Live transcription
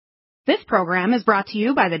This program is brought to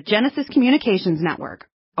you by the Genesis Communications Network,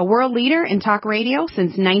 a world leader in talk radio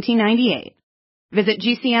since 1998. Visit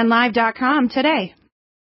GCNlive.com today.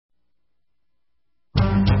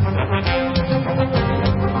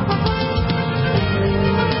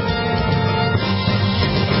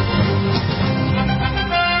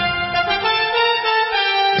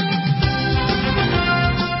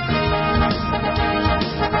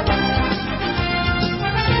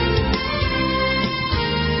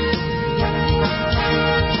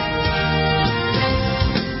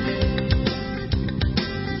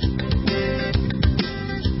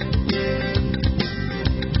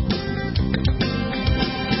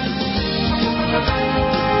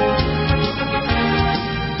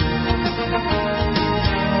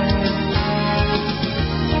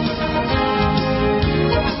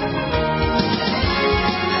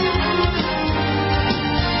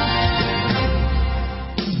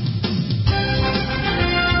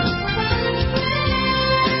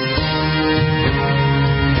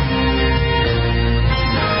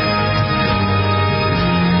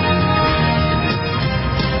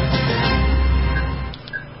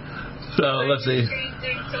 Let's see.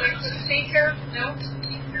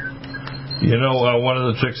 You know, one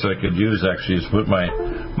of the tricks I could use actually is put my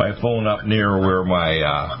phone up near where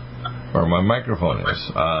my microphone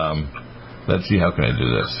is. Let's see, how can I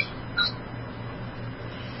do this?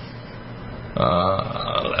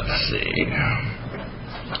 Let's see.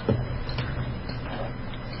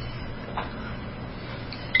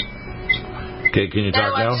 Okay, can you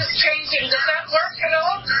talk now? I'm just changing. Does that work at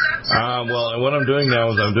all? Well, what I'm doing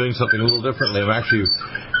now is I'm doing something a little differently. I'm actually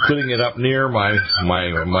putting it up near my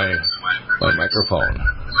microphone.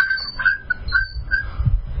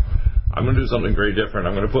 I'm going to do something very different.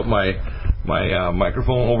 I'm going to put my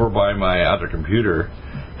microphone over by my other computer,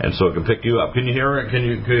 and so it can pick you up. Can you hear it? Can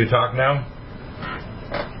you talk now?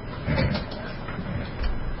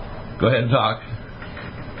 Go ahead and talk.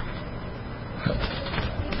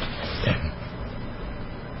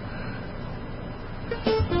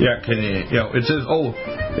 Yeah, can you? It says,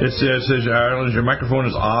 Ireland, your microphone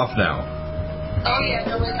is off now. Oh yeah,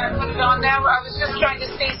 no, I put it on now. I was just trying to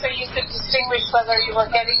see so you could distinguish whether you were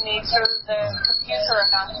getting me through the computer or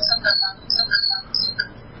not.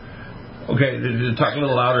 Okay, talk a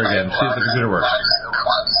little louder again. See if the computer works.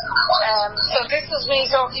 So this is me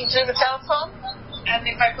talking through the telephone, and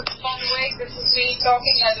if I put the phone away, this is me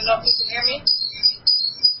talking. I don't know if you can hear me.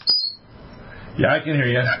 Yeah, I can hear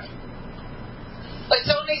you. It's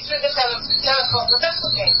only through the telephone, but that's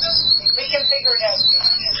okay. We can figure it out.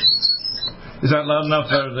 Is that loud enough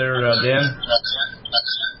there, Dan?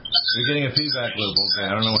 You're getting a feedback loop. Okay,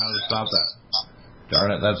 I don't know how to stop that.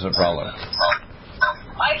 Darn it, that's a problem.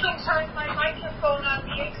 I can turn my microphone on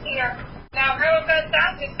mute here. Now, how about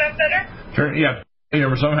that? Is that better?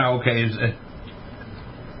 Somehow, okay.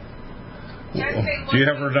 Do you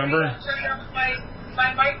have her number? Turn off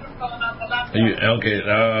my microphone on the laptop. Okay,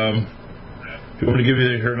 you want me to give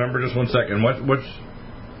you her number? Just one second. What's...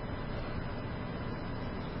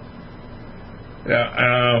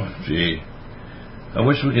 Gee. I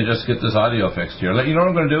wish we could just get this audio fixed here. You know what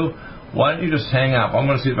I'm going to do? Why don't you just hang up? I'm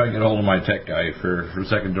going to see if I can get hold of my tech guy for a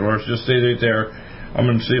second. Dolores, just stay right there. I'm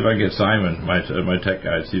going to see if I can get Simon, my tech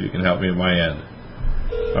guy, see if he can help me at my end.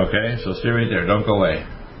 Okay? So stay right there. Don't go away.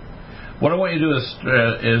 What I want you to do is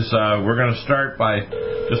we're going to start by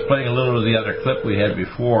just playing a little of the other clip we had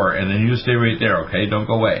before, and then you stay right there, okay? Don't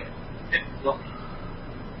go away.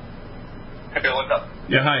 Okay, what's up?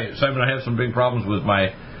 Yeah, hi. Simon, I have some big problems with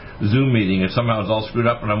my Zoom meeting, and somehow it's all screwed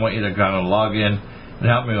up, and I want you to kind of log in and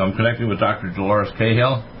help me. I'm connecting with Dr. Dolores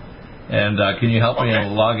Cahill, and can you help me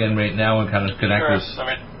log in right now and kind of connect this?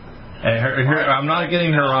 And I'm not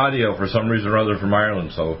getting her audio for some reason or other from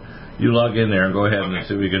Ireland, so you log in there and go ahead and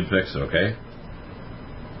see if we can fix it, okay?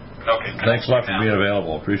 Okay. Thanks a lot for being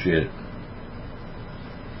available. Appreciate it.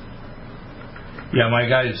 Yeah, my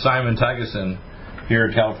guy Simon Tigerson here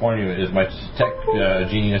in California is my tech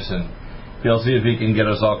genius, and he'll see if he can get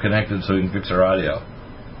us all connected so we can fix our audio.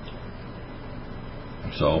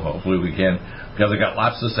 So hopefully we can, because I got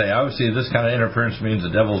lots to say. Obviously, this kind of interference means the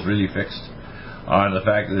devil's really fixed on the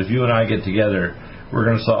fact that if you and I get together, we're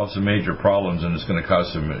going to solve some major problems, and it's going to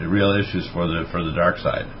cause some real issues for the dark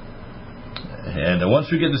side. And once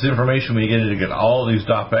we get this information, we need to get all of these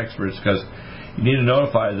DOP experts, because you need to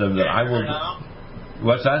notify them that I will.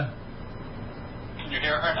 What's that? Can you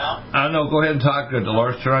hear her now? No, go ahead and talk to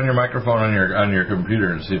Dolores. Turn on your microphone on your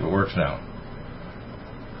computer and see if it works now.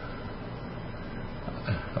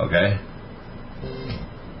 Okay.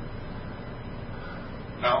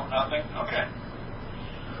 No, nothing? Okay.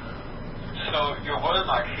 So your water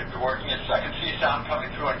mic should be working. I can see sound coming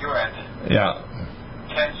through on your end. Yeah.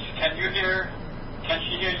 Can you hear? Can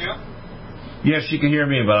she hear you? Yes, she can hear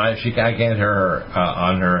me, but I can't hear her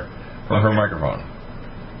on her microphone.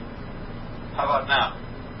 How about now?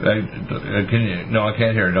 Can you? No, I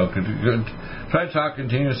can't hear her. No, try to talk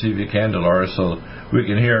continuously if you can, Dolores, so we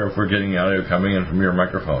can hear if we're getting audio coming in from your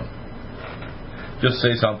microphone. Just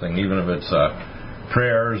say something, even if it's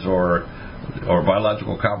prayers or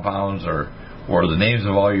biological compounds or the names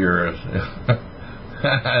of all your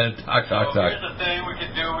talk. Here's the thing we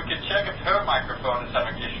could do. We could check if her microphone is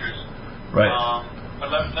having issues. Right. But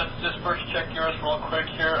let's just first check yours real quick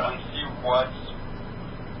here and see what's.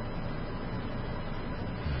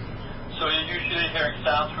 So you're usually hearing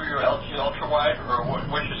sound through your LG ultra wide, or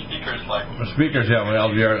what's your speakers like? The speakers, yeah, my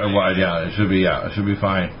LG wide, yeah, it should be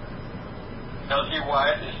fine. LG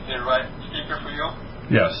wide is the right speaker for you?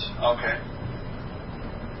 Yes. Okay.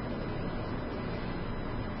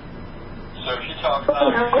 So if she talks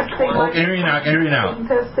now, I can hear you now.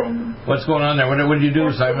 Testing. What's going on there? What did you do,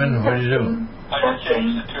 Simon? What did you do? I just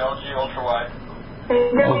changed it to LG ultra wide.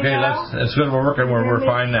 Okay, that's good. We're working. We're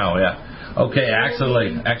fine now. Yeah. Okay.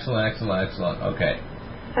 Excellent. Okay.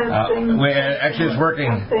 Actually, it's working.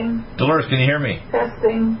 Testing. Dolores, can you hear me?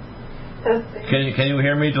 Testing. Can you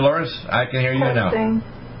hear me, Dolores? I can hear you now.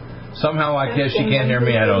 Somehow she can't hear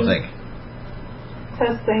me. I don't think.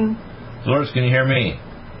 Testing. Dolores, can you hear me?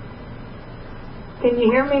 Can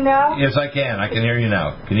you hear me now? Yes, I can. I can hear you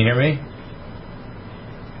now. Can you hear me?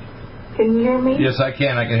 Can you hear me? Yes, I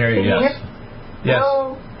can. I can hear you. Yes. Yes.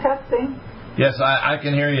 Hello. Testing. Yes, I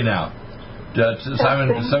can hear you now.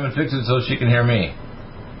 Simon, fix it so she can hear me.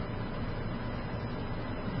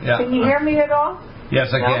 Yeah. Can you hear me at all?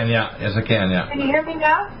 Yes, I can. Yeah. Yes, I can. Yeah. Can you hear me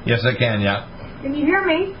now? Yes, I can. Yeah. Can you hear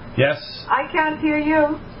me? Yes. I can't hear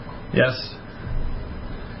you. Yes.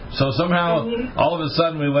 So somehow, all of a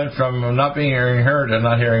sudden, we went from not being hearing her to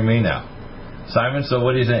not hearing me now. Simon, so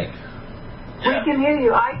what do you think? We can hear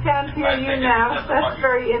you. I can't hear you now. That's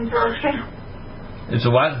very interesting. It's a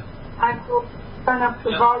what? I will turn up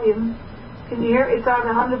the volume. Can you hear? It's on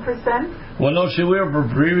 100%. Well, no,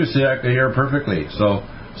 previously I could hear her perfectly. So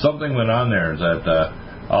something went on there that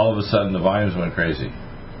all of a sudden the volumes went crazy.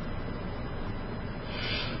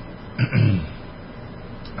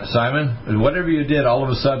 Simon, whatever you did, all of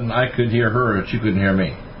a sudden I could hear her and she couldn't hear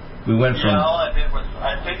me. We went from... Yeah, all I did was,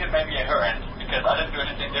 I think it may be at her end, because I didn't do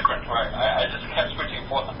anything different, right? I just kept switching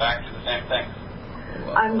forth and back to the same thing.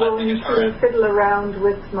 I'm going to fiddle around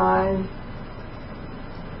with my...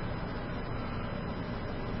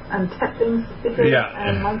 I'm tapping speakers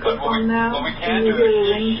and microphone now. What we can do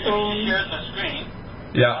is she shares the screen.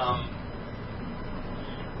 Yeah.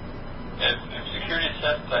 If security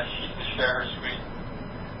says that she can share her screen,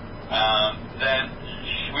 then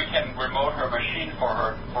we can remote her machine for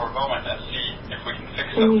her for a moment and see if we can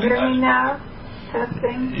fix something. Can you hear me now?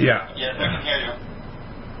 Testing? Yeah. Yes, I can hear you.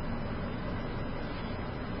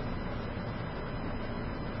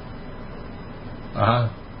 Uh-huh.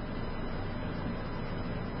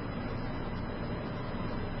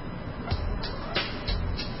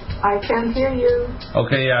 I can hear you.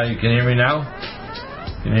 Okay, yeah, you can hear me now?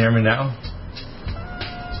 Can you hear me now?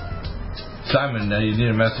 Simon, you need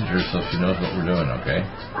a messenger so she knows what we're doing, okay?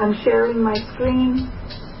 I'm sharing my screen.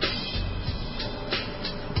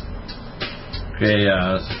 Okay,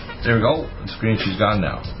 there we go. The screen, she's gone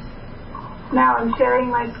now. Now I'm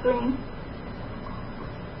sharing my screen.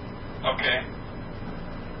 Okay.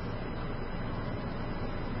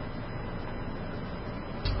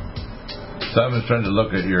 Simon's trying to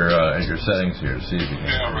look at your settings here to see if you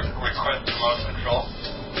can. Request remote control.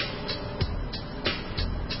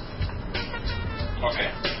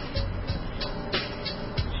 Okay.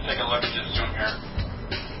 Let's take a look at this Zoom here.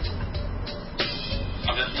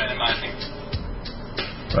 I'm just minimizing.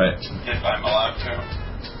 Right. If I'm allowed to.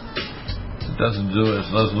 It doesn't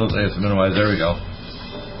look like it's minimized. There we go.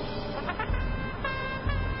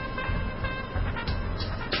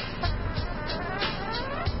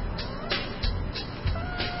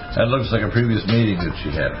 That looks like a previous meeting that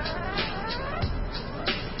she had.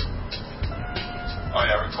 Oh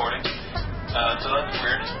yeah, recording. So that's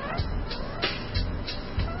weird.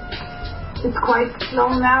 It's quite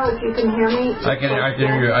slow now. If you can hear me. I can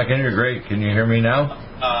hear you. I can hear you great. Can you hear me now?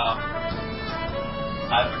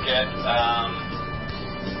 I forget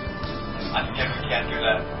we can't do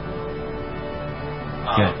that.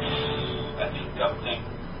 That's a dumb thing.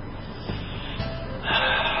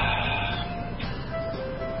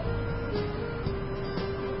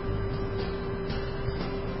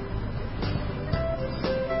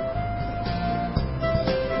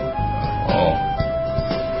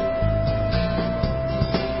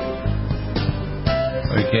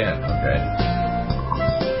 can. Okay.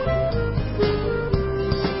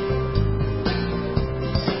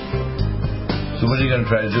 So what are you going to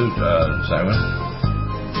try to do, Simon?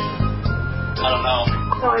 I don't know.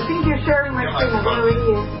 So I think you're sharing my screen. I don't know where he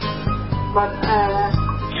is. But,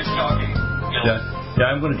 Keep talking. Yeah,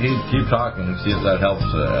 I'm going to keep talking and see if that helps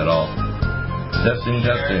at all. Testing.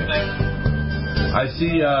 I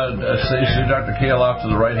see Dr. Kale off to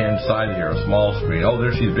the right-hand side here, a small screen. Oh,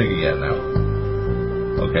 there she's big again now.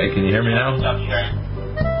 Okay, can you hear me now? Stop sharing.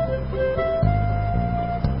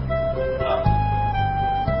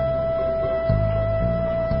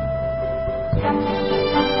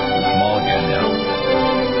 Small again now.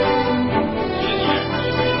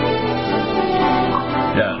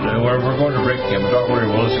 Yeah, we're going to break again, but don't worry,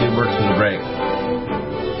 we'll see if it works in the break.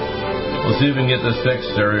 We'll see if we can get this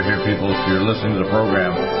fixed here, people, if you're listening to the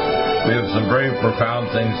program. We have some very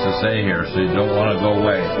profound things to say here, so you don't want to go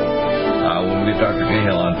away. When we get Dr.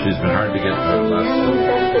 Cahill on, she's been hard to get to us.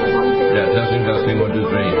 Yeah, testing, 1, 2,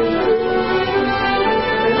 3.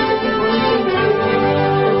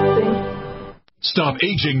 Stop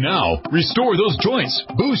aging now. Restore those joints.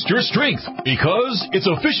 Boost your strength. Because it's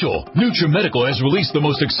official. NutriMedical has released the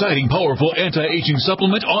most exciting, powerful anti-aging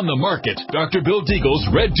supplement on the market. Dr. Bill Deagle's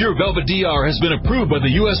Red Deer Velvet DR has been approved by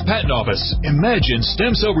the U.S. Patent Office. Imagine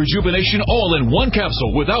stem cell rejuvenation all in one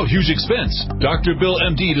capsule without huge expense. Dr. Bill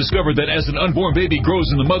MD discovered that as an unborn baby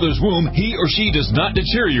grows in the mother's womb, he or she does not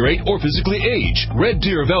deteriorate or physically age. Red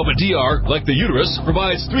Deer Velvet DR, like the uterus,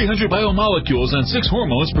 provides 300 biomolecules and 6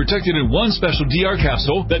 hormones protected in one special DR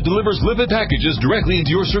capsule that delivers lipid packages directly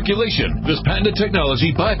into your circulation. This patented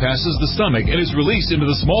technology bypasses the stomach and is released into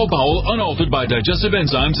the small bowel unaltered by digestive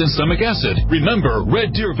enzymes and stomach acid. Remember,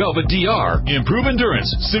 Red Deer Velvet DR. Improve endurance,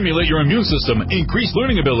 stimulate your immune system, increase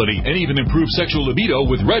learning ability, and even improve sexual libido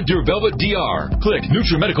with Red Deer Velvet DR. Click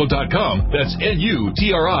NutriMedical.com, that's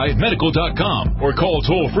NUTRI medical.com, or call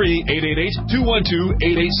toll-free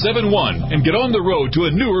 888-212-8871 and get on the road to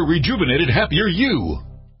a newer, rejuvenated, happier you.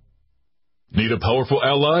 Need a powerful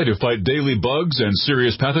ally to fight daily bugs and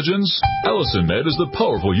serious pathogens? Allicin Med is the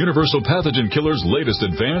powerful universal pathogen killer's latest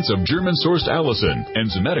advance of German-sourced allicin,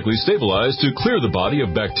 enzymatically stabilized to clear the body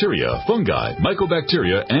of bacteria, fungi,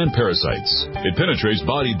 mycobacteria, and parasites. It penetrates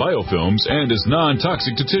body biofilms and is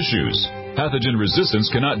non-toxic to tissues. Pathogen resistance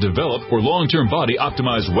cannot develop for long-term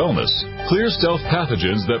body-optimized wellness. Clear stealth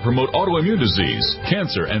pathogens that promote autoimmune disease,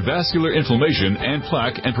 cancer, and vascular inflammation and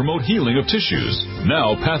plaque and promote healing of tissues.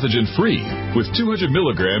 Now pathogen-free. With 200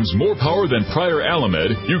 milligrams more power than prior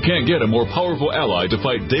Alamed, you can't get a more powerful ally to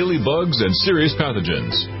fight daily bugs and serious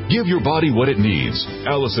pathogens. Give your body what it needs.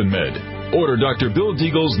 Allicin Med. Order Dr. Bill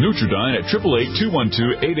Deagle's Nutridyne at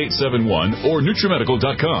 888-212-8871 or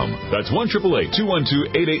NutriMedical.com. That's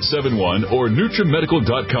 1-888-212-8871 or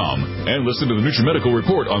NutriMedical.com. And listen to the NutriMedical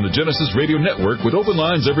Report on the Genesis Radio Network with open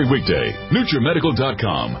lines every weekday.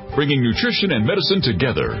 NutriMedical.com, bringing nutrition and medicine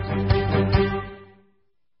together.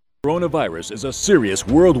 Coronavirus is a serious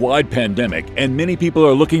worldwide pandemic, and many people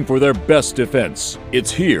are looking for their best defense.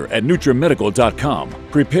 It's here at NutriMedical.com.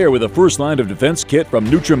 Prepare with a first line of defense kit from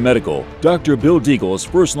NutriMedical. Dr. Bill Deagle's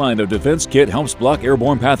first line of defense kit helps block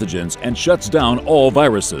airborne pathogens and shuts down all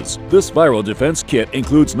viruses. This viral defense kit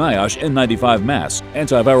includes NIOSH N95 mask,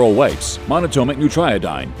 antiviral wipes, monatomic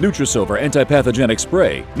Nutriodine, Nutrisilver antipathogenic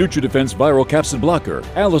spray, NutriDefense viral capsid blocker,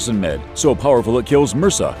 Allicin Med, so powerful it kills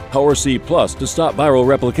MRSA, Power C Plus to stop viral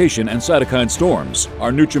replication and cytokine storms.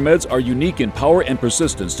 Our NutriMeds are unique in power and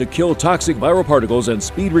persistence to kill toxic viral particles and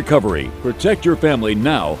speed recovery. Protect your family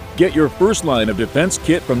now. Get your first line of defense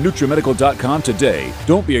kit from NutriMedical.com today.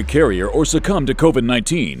 Don't be a carrier or succumb to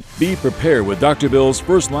COVID-19. Be prepared with Dr. Bill's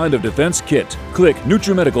first line of defense kit. Click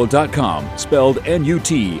NutriMedical.com, spelled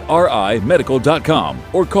N-U-T-R-I medical.com,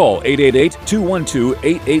 or call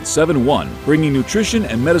 888-212-8871, bringing nutrition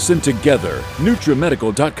and medicine together.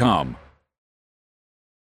 NutriMedical.com.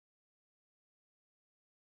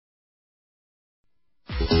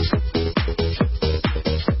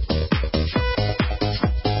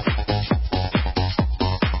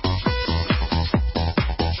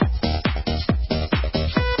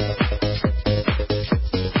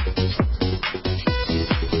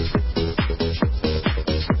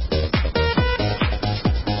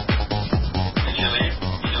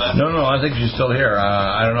 No, I think she's still here.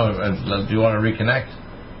 I don't know. Do you want to reconnect?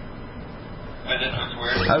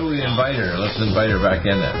 How do we invite her? Let's invite her back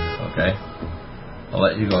in then, okay? I'll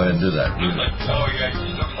let you go ahead and do that. It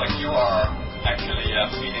looks like you are actually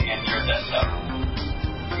feeding in your desktop.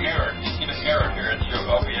 Mirror. You see the mirror here. It's your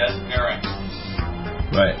OBS mirroring.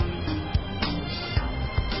 Right.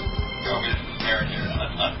 Your OBS is mirrored here, and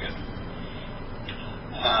that's not good.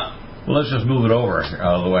 Well, let's just move it over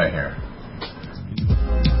out of the way here.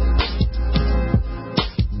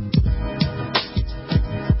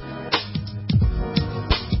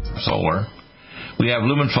 Solar. We have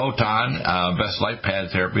Lumen Photon, best light pad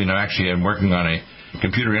therapy, and I'm working on a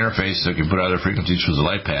computer interface that can put other frequencies for the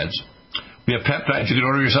light pads. We have peptides you can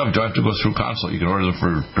order yourself. You don't have to go through consult. You can order them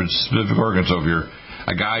for specific organs. So if you're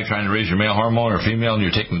a guy trying to raise your male hormone, or female, and you're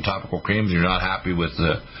taking the topical creams and you're not happy with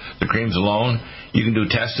the creams alone, you can do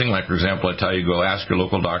testing. Like, for example, I tell you, go ask your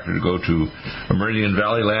local doctor to go to Meridian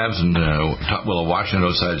Valley Labs in Willow, Washington,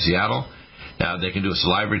 outside Seattle. They can do a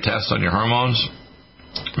salivary test on your hormones,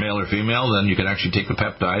 male or female. Then you can actually take the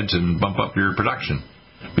peptides and bump up your production.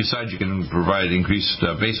 Besides, you can provide increased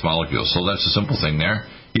base molecules. So that's a simple thing there.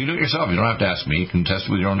 You can do it yourself. You don't have to ask me. You can test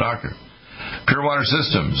it with your own doctor. Pure Water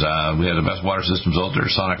Systems. We have the best water systems out there,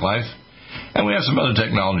 Sonic Life. And we have some other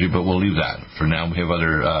technology, but we'll leave that. For now, we have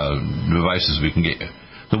other devices we can get you.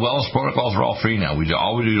 The wellness protocols are all free now.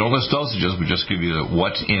 All we do, don't list dosages. We just give you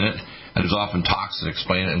what's in it. And there's often talks that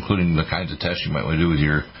explain it, including the kinds of tests you might want to do with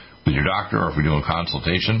your doctor, or if we're doing a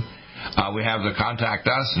consultation. We have the Contact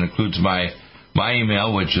Us, and includes my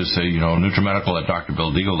email, which is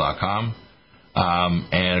NutriMedical@drbilldeagle.com.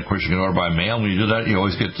 And of course, you can order by mail. When you do that, you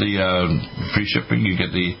always get the free shipping. You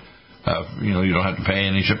get the you don't have to pay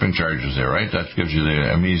any shipping charges there, right? That gives you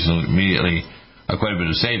the immediately quite a bit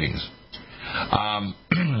of savings.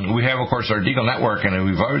 We have, of course, our Deagle Network, and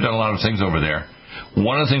we've already done a lot of things over there.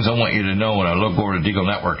 One of the things I want you to know when I look over to Deagle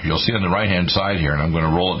Network, you'll see on the right-hand side here, and I'm going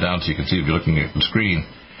to roll it down so you can see if you're looking at the screen.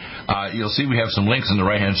 You'll see we have some links on the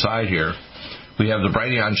right-hand side here. We have the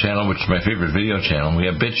Brighteon channel, which is my favorite video channel. We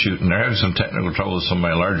have BitChute, and they're having some technical trouble with some of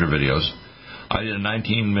my larger videos. I did a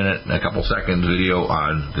 19-minute and a couple second video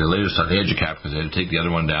on the latest on the EduCap because I had to take the other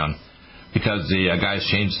one down because the guys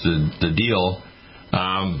changed the deal,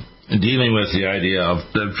 dealing with the idea of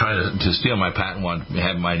them trying to steal my patent, want to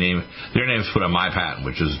have my name, their names put on my patent,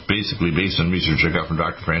 which is basically based on research I got from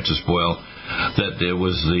Dr. Francis Boyle, that it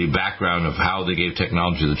was the background of how they gave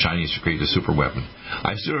technology to the Chinese to create the super weapon.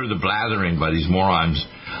 I still heard the blathering by these morons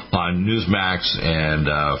on Newsmax and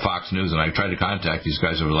Fox News, and I tried to contact these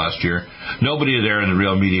guys over the last year. Nobody there in the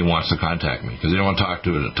real media wants to contact me because they don't want to talk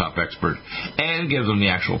to a top expert and give them the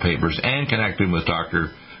actual papers and connect them with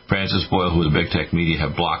Dr. Francis Boyle, who the big tech media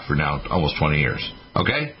have blocked for now almost 20 years.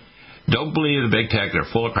 Okay? Don't believe the big tech. They're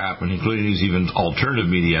full of crap, and including these even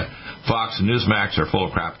alternative media, Fox and Newsmax are full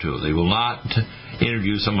of crap too. They will not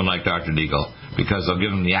interview someone like Dr. Deagle because they'll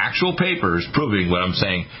give them the actual papers proving what I'm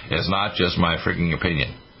saying is not just my freaking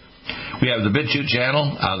opinion. We have the BitChute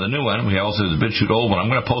channel, the new one. We also have the BitChute old one. I'm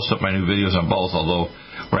going to post up my new videos on both, although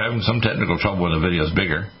we're having some technical trouble when the video is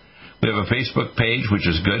bigger. We have a Facebook page, which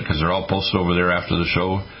is good because they're all posted over there after the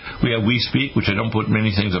show. We have We Speak, which I don't put many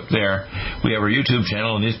things up there. We have our YouTube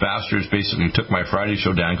channel, and these bastards basically took my Friday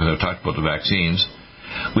show down because I talked about the vaccines.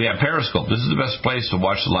 We have Periscope. This is the best place to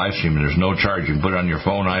watch the live stream, and there's no charge. You can put it on your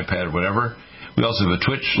phone, iPad, or whatever. We also have a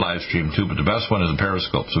Twitch live stream, too, but the best one is the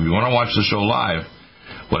Periscope. So if you want to watch the show live,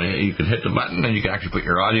 well, you can hit the button, and you can actually put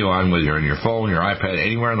your audio on, whether you're on your phone, your iPad,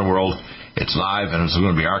 anywhere in the world. It's live, and it's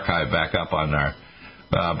going to be archived back up on our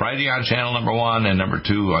Brighteon channel #1 and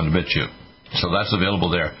 #2 on the BitChute. So that's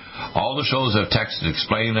available there. All the shows have text to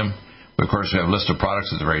explain them. Of course, we have a list of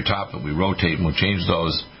products at the very top that we rotate, and we'll change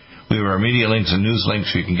those. We have our media links and news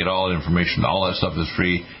links so you can get all the information. All that stuff is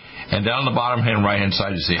free. And down the bottom right-hand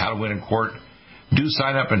side, you see how to win in court. Do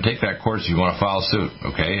sign up and take that course if you want to file suit.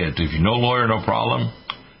 Okay? If you're no lawyer, no problem.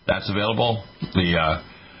 That's available. The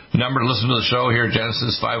number to listen to the show here at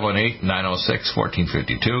Genesis,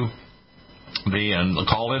 518-906-1452. The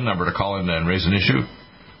call-in number to call in and raise an issue,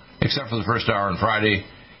 except for the first hour on Friday,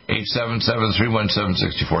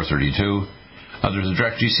 877-317-6432. There's a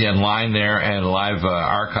direct GCN line there and live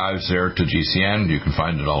archives there to GCN. You can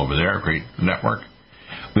find it all over there. Great network.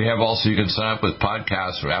 We have also, you can sign up with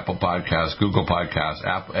podcasts for Apple Podcasts, Google Podcasts,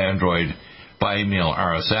 Android, by email,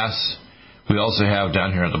 RSS. We also have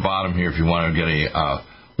down here at the bottom here, if you want to get a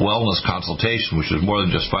wellness consultation, which is more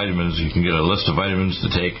than just vitamins. You can get a list of vitamins to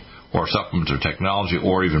take, or supplements or technology,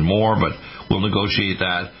 or even more, but we'll negotiate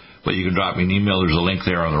that. But you can drop me an email. There's a link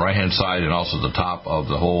there on the right-hand side, and also the top of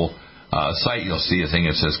the whole site, you'll see a thing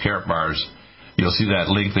that says Carrot Bars. You'll see that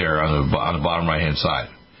link there on the bottom right-hand side.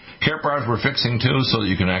 Carrot Bars we're fixing, too, so that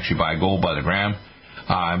you can actually buy gold by the gram.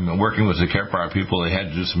 I'm working with the Carrot Bar people. They had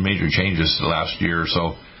to do some major changes the last year or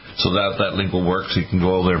so that link will work, so you can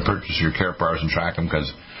go over there and purchase your Carrot Bars and track them,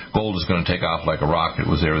 because gold is going to take off like a rocket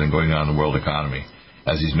with everything going on in the world economy,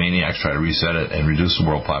 as these maniacs try to reset it and reduce the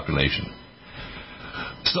world population.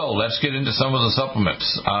 So let's get into some of the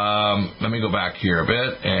supplements. Let me go back here a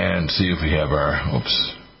bit and see if we have our...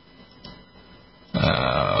 Oops.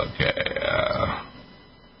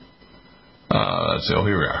 Let's see. Oh,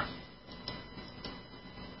 here we are.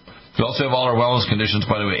 We also have all our wellness conditions,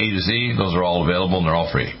 by the way, A to Z. Those are all available, and they're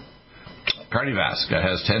all free. Cardiovasc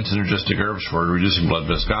has 10 synergistic herbs for reducing blood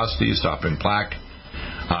viscosity, stopping plaque.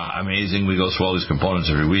 Amazing. We go through all these components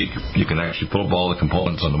every week. You can actually pull up all the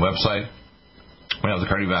components on the website. We have the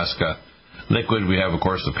Cardiovasc liquid. We have, of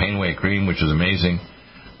course, the Pain Away cream, which is amazing.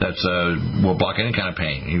 That's will block any kind of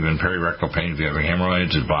pain, even perirectal pain. If you have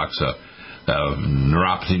hemorrhoids, it blocks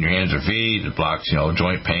neuropathy in your hands or feet. It blocks,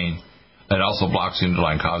 joint pain. It also blocks the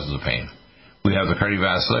underlying causes of pain. We have the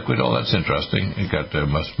Cardiovasc liquid. Oh, that's interesting. It got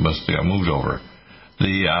must moved over.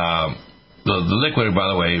 The liquid, by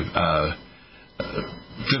the way,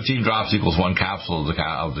 15 drops equals 1 capsule of the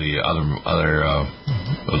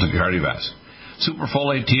Cardiovasc.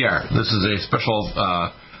 Superfolate TR. This is a special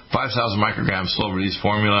 5,000 microgram slow release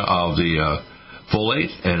formula of the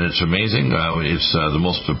folate, and it's amazing. It's the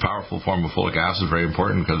most powerful form of folic acid, very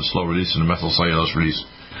important because it's slow release in the methylcellulose release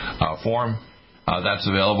form. That's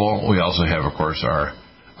available. We also have, of course, our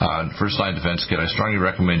first line defense kit. I strongly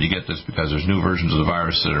recommend you get this because there's new versions of the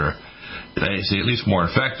virus that are, they say, at least more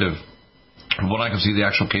effective. From what I can see, the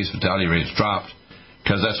actual case fatality rates dropped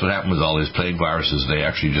because that's what happened with all these plague viruses. They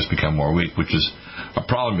actually just become more weak, which is a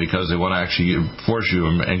problem because they want to actually force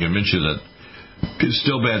you and convince you that it's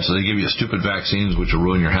still bad, so they give you stupid vaccines which will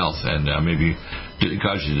ruin your health and maybe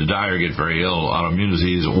cause you to die or get very ill, autoimmune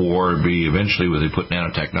disease, or be eventually where they put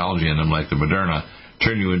nanotechnology in them like the Moderna,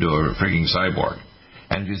 turn you into a freaking cyborg.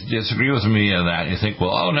 And if you disagree with me on that, you think,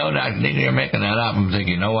 well, oh no, you're making that up. I'm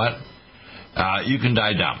thinking, you know what? You can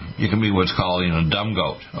die dumb. You can be what's called, dumb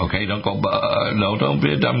goat. Okay, don't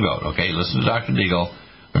be a dumb goat. Okay, listen to Dr. Deagle.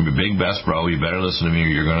 I'm your big best bro. You better listen to me or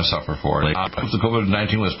you're going to suffer for it. The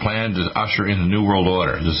COVID-19 was planned to usher in a new world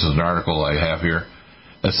order. This is an article I have here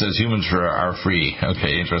that says humans are free.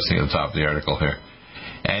 Okay, interesting at the top of the article here.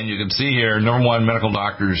 And you can see here, number one, medical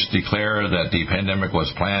doctors declare that the pandemic was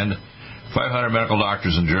planned. 500 medical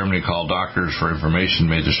doctors in Germany called Doctors for Information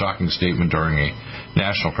made the shocking statement during a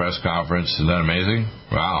national press conference. Isn't that amazing?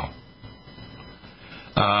 Wow.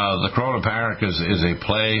 The Corona Panic is a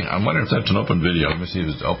play. I wonder if that's an open video. Let me see if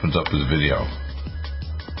it opens up as a video.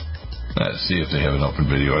 Let's see if they have an open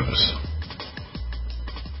video of this.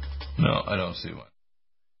 No, I don't see one.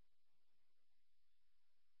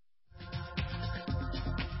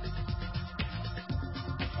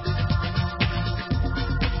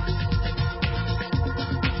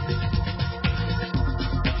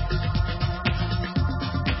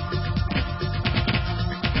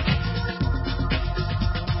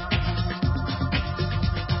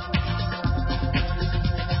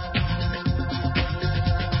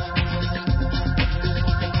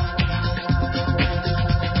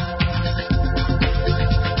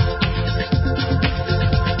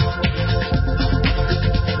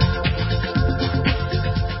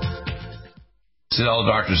 See all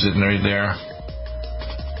the doctors sitting right there?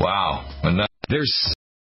 Wow. And there's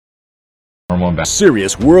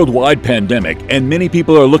serious worldwide pandemic, and many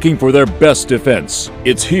people are looking for their best defense.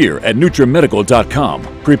 It's here at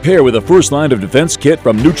NutriMedical.com. Prepare with a first line of defense kit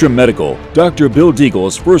from NutriMedical. Dr. Bill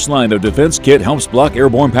Deagle's first line of defense kit helps block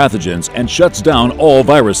airborne pathogens and shuts down all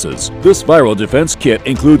viruses. This viral defense kit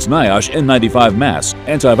includes NIOSH N95 mask,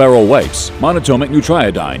 antiviral wipes, monatomic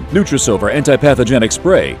nutriodine, Nutrisilver antipathogenic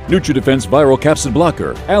spray, NutriDefense viral capsid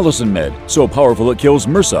blocker, Allison Med, so powerful it kills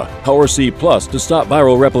MRSA, Power C Plus to stop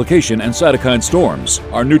viral replication and cytokine storms.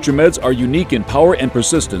 Our NutriMeds are unique in power and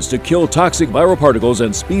persistence to kill toxic viral particles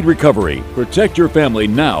and speed recovery. Protect your family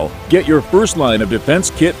now. Get your first line of defense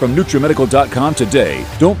kit from NutriMedical.com today.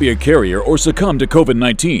 Don't be a carrier or succumb to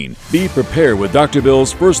COVID-19. Be prepared with Dr.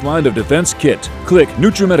 Bill's first line of defense kit. Click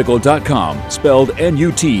NutriMedical.com, spelled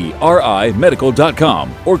NUTRI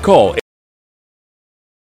medical.com, or call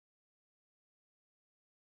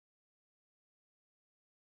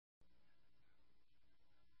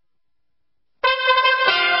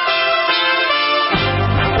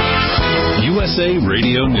USA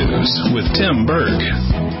Radio News with Tim Berg.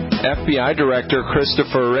 FBI Director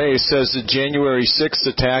Christopher Wray says the January 6th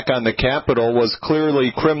attack on the Capitol was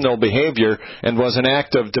clearly criminal behavior and was an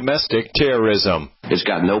act of domestic terrorism. It's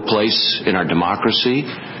got no place in our democracy,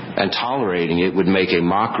 and tolerating it would make a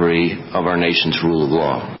mockery of our nation's rule of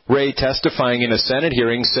law. Wray, testifying in a Senate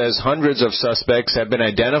hearing, says hundreds of suspects have been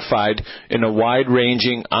identified in a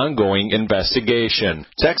wide-ranging, ongoing investigation.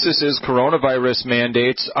 Texas's coronavirus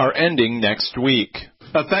mandates are ending next week.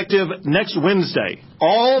 Effective next Wednesday,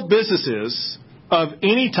 all businesses of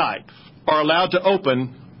any type are allowed to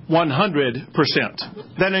open 100%.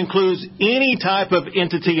 That includes any type of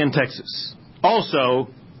entity in Texas. Also,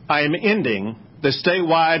 I am ending the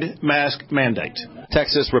statewide mask mandate.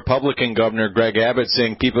 Texas Republican Governor Greg Abbott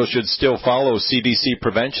saying people should still follow CDC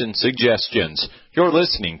prevention suggestions. You're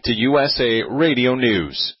listening to USA Radio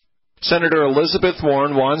News. Senator Elizabeth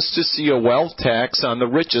Warren wants to see a wealth tax on the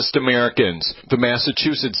richest Americans. The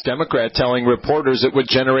Massachusetts Democrat telling reporters it would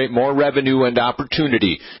generate more revenue and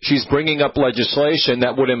opportunity. She's bringing up legislation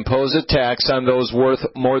that would impose a tax on those worth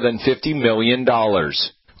more than $50 million.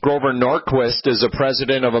 Grover Norquist is the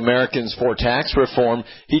president of Americans for Tax Reform.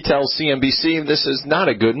 He tells CNBC this is not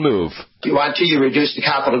a good move. If you want to, you reduce the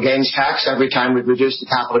capital gains tax. Every time we've reduced the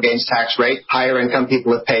capital gains tax rate, higher income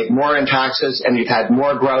people have paid more in taxes, and you've had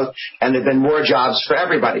more growth, and there have been more jobs for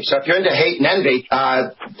everybody. So if you're into hate and envy,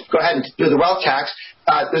 go ahead and do the wealth tax.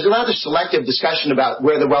 There's a rather selective discussion about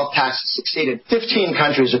where the wealth tax has succeeded. 15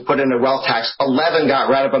 countries have put in a wealth tax. 11 got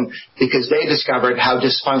rid of them because they discovered how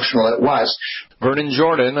dysfunctional it was. Vernon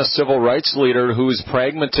Jordan, a civil rights leader whose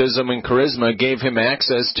pragmatism and charisma gave him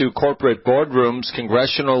access to corporate boardrooms,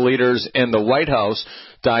 congressional leaders, and the White House,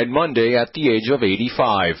 died Monday at the age of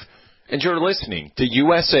 85. And you're listening to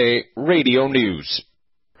USA Radio News.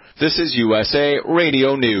 This is USA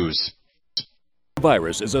Radio News.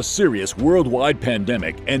 Virus is a serious worldwide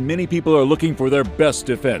pandemic, and many people are looking for their best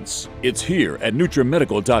defense. It's here at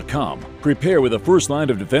NutriMedical.com. Prepare with a first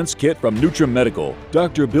line of defense kit from NutriMedical.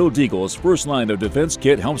 Dr. Bill Deagle's first line of defense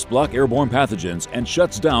kit helps block airborne pathogens and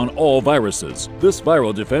shuts down all viruses. This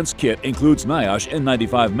viral defense kit includes NIOSH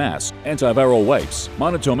N95 mask, antiviral wipes,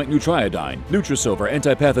 monatomic Nutriodine, Nutrisilver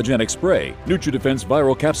antipathogenic spray, NutriDefense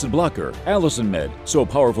viral capsid blocker, Allison Med, so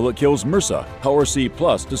powerful it kills MRSA, Power C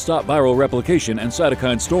Plus to stop viral replication and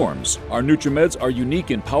cytokine storms. Our NutriMeds are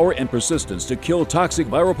unique in power and persistence to kill toxic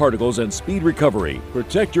viral particles and speed recovery.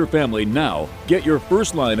 Protect your family now. Get your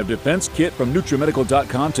first line of defense kit from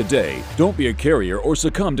NutriMedical.com today. Don't be a carrier or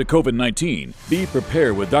succumb to COVID-19. Be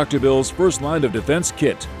prepared with Dr. Bill's first line of defense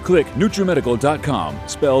kit. Click NutriMedical.com,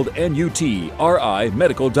 spelled N-U-T-R-I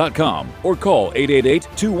medical.com, or call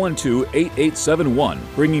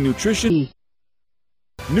 888-212-8871. Bringing nutrition.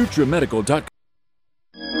 NutriMedical.com.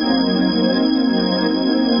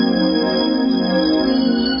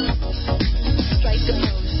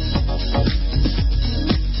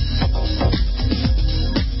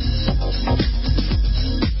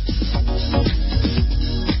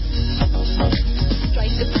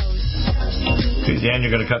 Dan,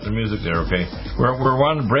 you're going to cut the music there, okay? We're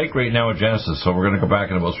on break right now at Genesis, so we're going to go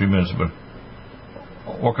back in about 3 minutes, but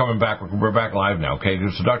we're coming back. We're back live now, okay?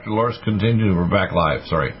 So Dr. Loris, continue. We're back live.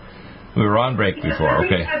 Sorry. We were on break before,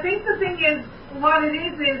 okay? I think the thing is, what it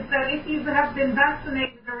is that if you have been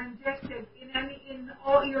vaccinated or injected in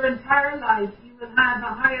all your entire life, you will have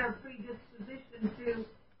a higher predisposition to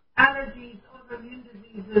allergies, autoimmune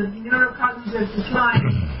diseases, neurocognitive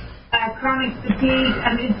decline, chronic fatigue,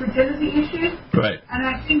 and infertility issues. Right. And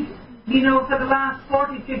I think, for the last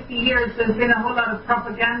 40, 50 years, there's been a whole lot of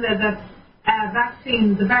propaganda that the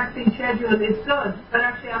vaccine schedule is good. But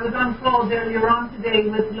actually, I was on calls earlier on today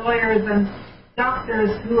with lawyers and doctors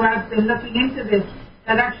who have been looking into this,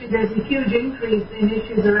 that actually there's a huge increase in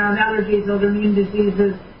issues around allergies, autoimmune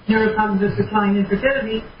diseases, neurocognitive decline,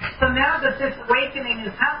 infertility. So now that this awakening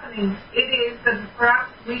is happening, it is that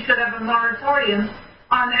perhaps we should have a moratorium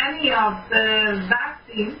on any of the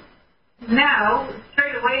vaccines now,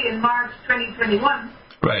 straight away in March 2021,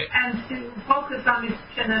 right, and to focus on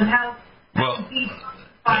nutrition and health and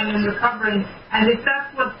detoxifying and recovering. And if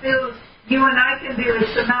that's what Bill, you and I can do,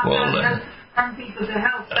 is to not turn people to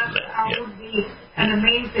health, that would be an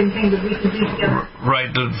amazing thing that we could do together.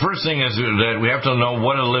 Right. The first thing is that we have to know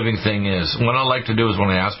what a living thing is. What I like to do is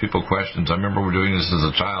when I ask people questions, I remember we're doing this as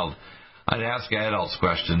a child, I'd ask adults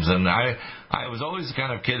questions, and I was always the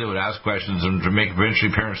kind of kid that would ask questions and to make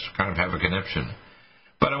eventually parents kind of have a connection.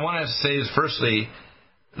 But I want to say is, firstly,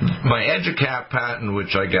 my EduCap patent,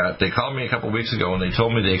 which I got, they called me a couple of weeks ago and they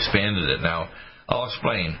told me they expanded it. Now, I'll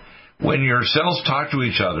explain. When your cells talk to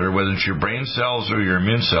each other, whether it's your brain cells or your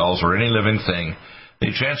immune cells or any living thing,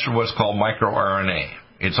 they transfer what's called microRNA.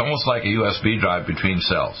 It's almost like a USB drive between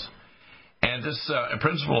cells. And this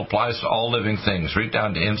principle applies to all living things, right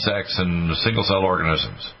down to insects and single-cell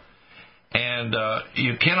organisms. And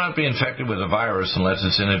you cannot be infected with a virus unless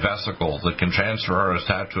it's in a vesicle that can transfer or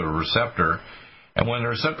attach to a receptor. And when the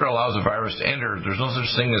receptor allows a virus to enter, there's no such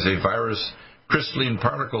thing as a virus crystalline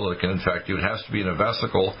particle that can infect you. It has to be in a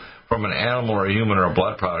vesicle from an animal or a human or a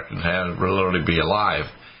blood product and have literally be alive.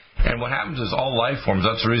 And what happens is all life forms,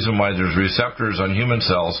 that's the reason why there's receptors on human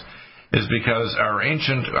cells, is because our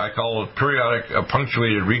ancient, I call it periodic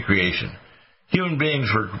punctuated recreation. Human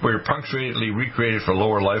beings were punctuatedly recreated for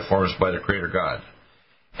lower life forms by the Creator God.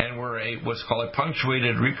 And we're what's called a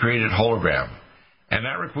punctuated recreated hologram. And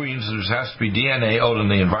that means there has to be DNA out in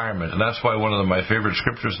the environment. And that's why one of my favorite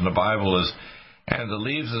scriptures in the Bible is, and the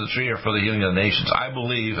leaves of the tree are for the healing of the nations. I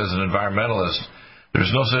believe, as an environmentalist,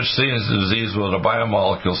 there's no such thing as a disease with a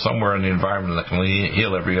biomolecule somewhere in the environment that can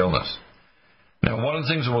heal every illness. Now, one of the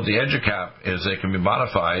things about the EduCap is they can be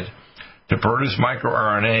modified to produce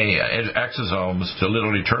microRNA exosomes to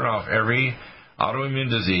literally turn off every autoimmune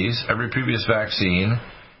disease, every previous vaccine,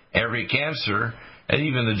 every cancer, and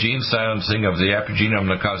even the gene silencing of the epigenome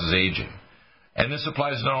that causes aging. And this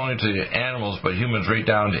applies not only to animals, but humans right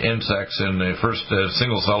down to insects and the first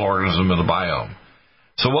single-cell organism of the biome.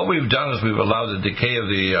 So what we've done is we've allowed the decay of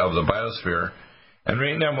the biosphere, and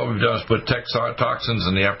right now what we've done is put toxins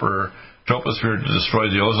in the upper troposphere to destroy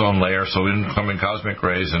the ozone layer, so incoming cosmic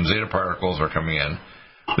rays and zeta particles are coming in.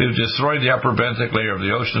 We've destroyed the upper benthic layer of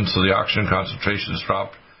the ocean, so the oxygen concentration has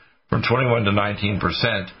dropped from 21 to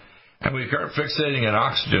 19%. And we are fixating on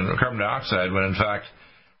oxygen, or carbon dioxide, when in fact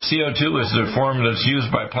CO2 is the form that's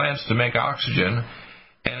used by plants to make oxygen.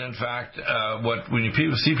 And in fact, when you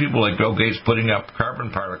see people like Bill Gates putting up carbon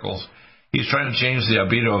particles, he's trying to change the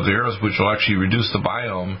albedo of the Earth, which will actually reduce the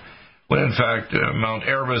biome, when in fact Mount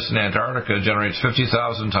Erebus in Antarctica generates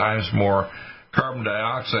 50,000 times more carbon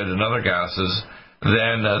dioxide and other gases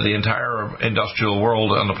than the entire industrial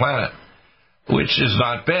world on the planet, which is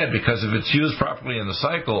not bad, because if it's used properly in the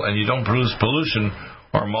cycle and you don't produce pollution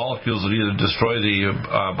or molecules that either destroy the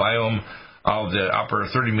biome of the upper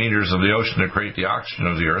 30 meters of the ocean to create the oxygen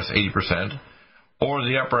of the Earth, 80%, or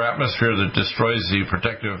the upper atmosphere that destroys the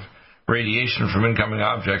protective radiation from incoming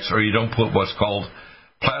objects, or you don't put what's called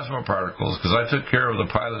plasma particles, because I took care of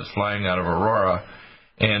the pilots flying out of Aurora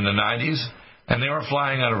in the 90s, and they were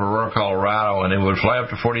flying out of Aurora, Colorado, and they would fly up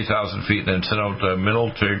to 40,000 feet and then send out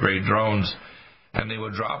military-grade drones, and they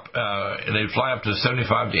would drop, they'd fly up to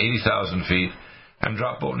 75 to 80,000 feet and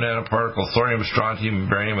drop out nanoparticle thorium, strontium,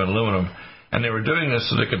 barium, and aluminum. And they were doing this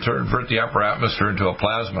so they could convert the upper atmosphere into a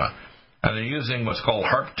plasma. And they're using what's called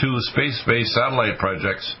HARP-2 space-based satellite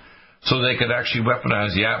projects so they could actually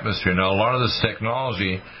weaponize the atmosphere. Now, a lot of this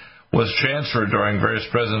technology was transferred during various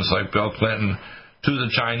presidents like Bill Clinton to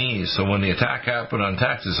the Chinese. So when the attack happened on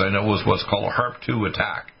Texas, I know it was what's called a HARP-2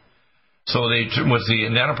 attack. So they, with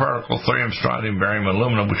the nanoparticle thorium, strontium, barium, and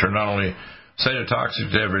aluminum, which are not only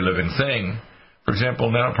cytotoxic to every living thing. For example,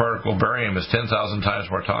 nanoparticle barium is 10,000 times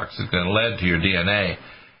more toxic than lead to your DNA.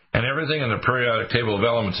 And everything in the periodic table of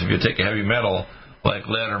elements, if you take a heavy metal like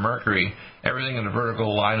lead or mercury, everything in the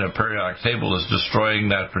vertical line of the periodic table is destroying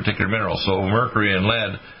that particular mineral. So mercury and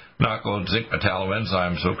lead knock out zinc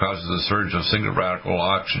metalloenzymes, so it causes a surge of single radical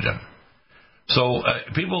oxygen. So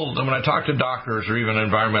people, when I talk to doctors or even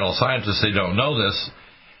environmental scientists, they don't know this,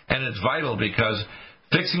 and it's vital because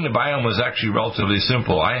fixing the biome is actually relatively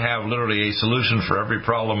simple. I have literally a solution for every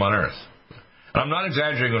problem on Earth. And I'm not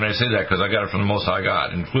exaggerating when I say that, because I got it from the Most High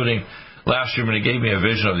God, including last year when He gave me a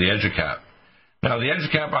vision of the EduCap. Now, the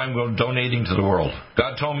EduCap I'm donating to the world.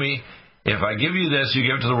 God told me, if I give you this, you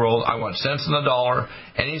give it to the world. I want cents in the dollar.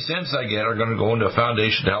 Any cents I get are going to go into a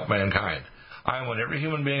foundation to help mankind. I want every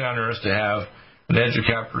human being on Earth to have an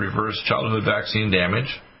EduCap to reverse childhood vaccine damage,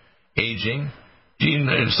 aging, gene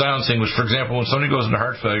silencing, which, for example, when somebody goes into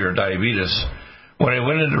heart failure or diabetes, when I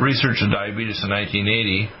went into research in diabetes in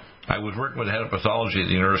 1980, I was working with the head of pathology at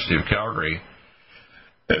the University of Calgary.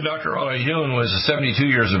 And Dr. Ollie Yoon was 72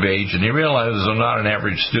 years of age, and he realized I'm not an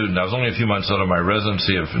average student. I was only a few months out of my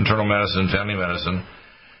residency of internal medicine, family medicine,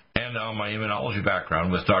 and my immunology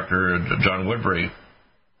background with Dr. John Woodbury.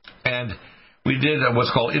 And we did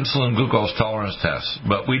what's called insulin glucose tolerance tests.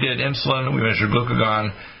 But we did insulin, we measured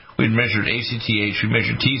glucagon, we measured ACTH, we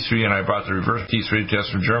measured T3, and I brought the reverse T3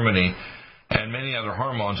 test from Germany, and many other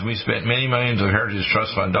hormones. We spent many millions of Heritage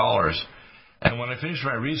Trust Fund dollars. And when I finished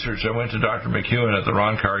my research, I went to Dr. McEwen at the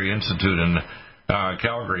Ron Carey Institute in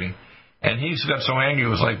Calgary, and he got so angry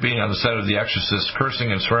it was like being on the set of The Exorcist,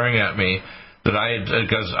 cursing and swearing at me that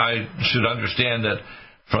because I should understand that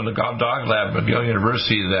from the dog lab at Yale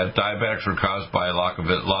University that diabetics were caused by a loss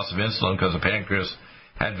of insulin because the pancreas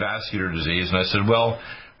had vascular disease. And I said, well,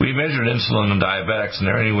 we measured insulin in diabetics, and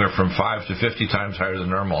they're anywhere from 5 to 50 times higher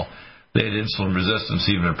than normal. They had insulin resistance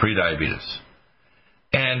even in prediabetes.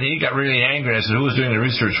 And he got really angry, and I said, who was doing the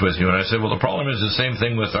research with you? And I said, well, the problem is the same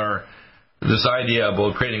thing with this idea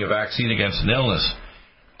about creating a vaccine against an illness.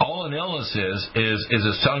 All an illness is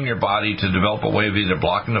it's telling your body to develop a way of either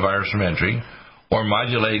blocking the virus from entry or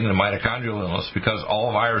modulating the mitochondrial illness, because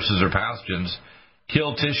all viruses or pathogens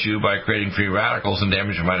kill tissue by creating free radicals and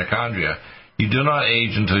damage your mitochondria. You do not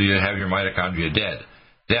age until you have your mitochondria dead.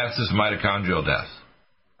 Death is mitochondrial death,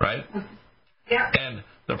 right? Yeah. And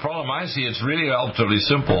the problem I see, it's really relatively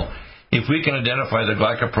simple. If we can identify the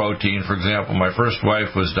glycoprotein, for example, my first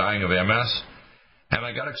wife was dying of MS, and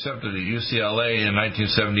I got accepted at UCLA in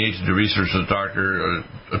 1978 to do research with Dr.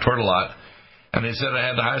 Tortolot, and they said I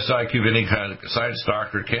had the highest IQ of any kind of science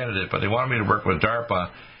doctor candidate, but they wanted me to work with DARPA,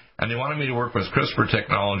 and they wanted me to work with CRISPR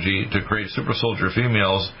technology to create super soldier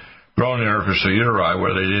females grown in artificial uteri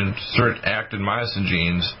where they insert actin myosin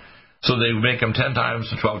genes so they would make them 10 times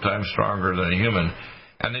to 12 times stronger than a human.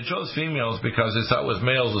 And they chose females because they thought with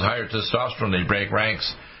males with higher testosterone they'd break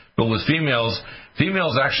ranks. But with females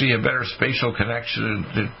actually have better spatial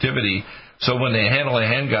connectivity, so when they handle a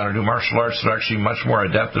handgun or do martial arts, they're actually much more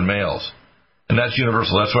adept than males. And that's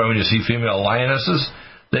universal. That's why when you see female lionesses,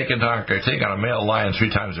 they can take on a male lion 3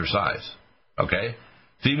 times their size. Okay?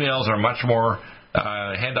 Females are much more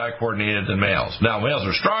hand-eye coordinated than males. Now, males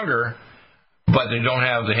are stronger, but they don't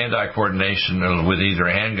have the hand-eye coordination with either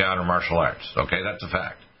a handgun or martial arts. Okay? That's a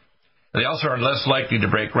fact. They also are less likely to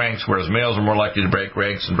break ranks, whereas males are more likely to break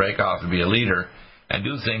ranks and break off and be a leader and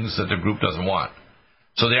do things that the group doesn't want.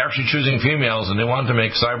 So they're actually choosing females, and they want to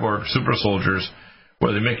make cyborg super soldiers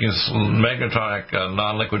where they're making magnetonic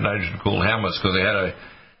non-liquid nitrogen-cooled helmets, because they had a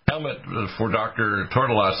helmet for Dr.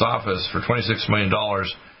 Tortolot's office for $26 million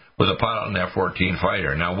with a pilot in the F-14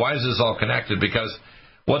 fighter. Now, why is this all connected? Because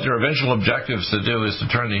what their eventual objective is to do is to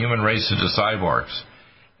turn the human race into cyborgs.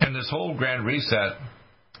 And this whole grand reset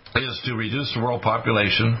is to reduce the world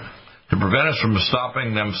population, to prevent us from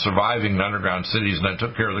stopping them surviving in underground cities, and I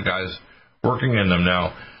took care of the guys working in them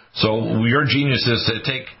now. So your genius is to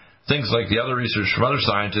take things like the other research from other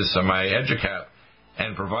scientists and my EDUCAT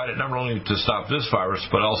and provide it not only to stop this virus,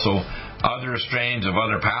 but also other strains of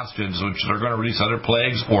other pathogens, which they're going to release other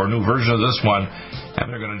plagues or a new version of this one,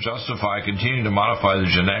 and they're going to justify continuing to modify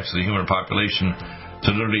the genetics of the human population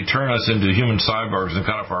to literally turn us into human cyborgs and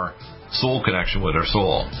cut off our soul connection with our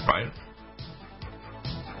soul, right?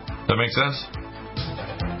 Does that make sense?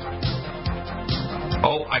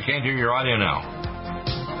 Oh, I can't hear your audio now.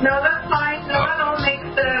 No, that's fine. No, that all makes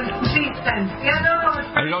complete sense. Yeah,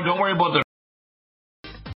 no. Don't worry about the...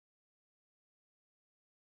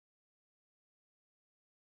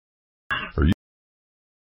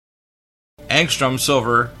 Angstrom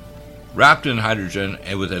silver wrapped in hydrogen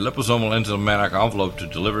and with a liposomal enzymatic envelope to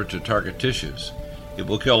deliver to target tissues. It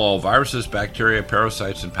will kill all viruses, bacteria,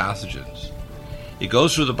 parasites, and pathogens. It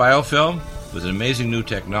goes through the biofilm with an amazing new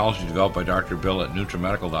technology developed by Dr. Bill at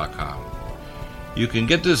NutriMedical.com. You can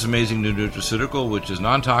get this amazing new nutraceutical, which is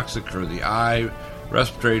non-toxic for the eye,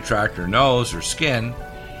 respiratory tract, or nose, or skin,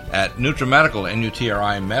 at NutriMedical,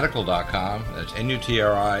 NutriMedical.com. That's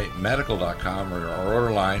NutriMedical.com, or our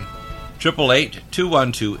order line,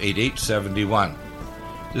 888-212-8871.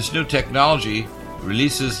 This new technology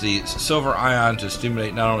releases the silver ion to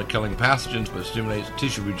stimulate not only killing pathogens, but stimulates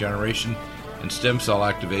tissue regeneration and stem cell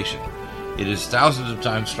activation. It is thousands of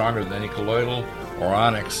times stronger than any colloidal or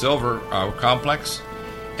onyx silver complex,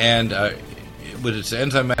 and with its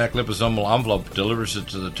enzymatic liposomal envelope, delivers it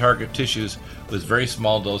to the target tissues with very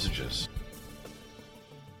small dosages.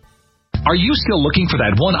 Are you still looking for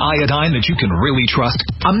that one iodine that you can really trust?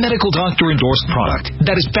 A medical doctor-endorsed product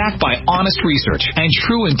that is backed by honest research and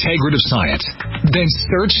true integrative science? Then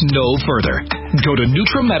search no further. Go to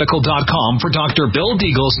NutriMedical.com for Dr. Bill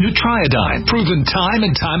Deagle's Nutriodine, proven time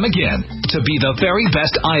and time again to be the very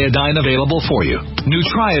best iodine available for you.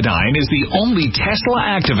 Nutriodine is the only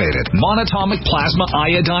Tesla-activated monatomic plasma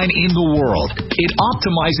iodine in the world. It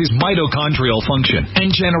optimizes mitochondrial function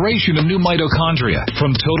and generation of new mitochondria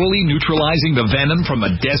from totally neutralizing the venom from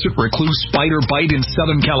a desert recluse spider bite in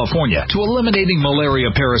Southern California to eliminating malaria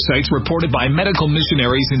parasites reported by medical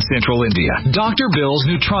missionaries in Central India. Dr. Bill's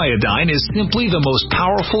Nutriodine is simply the most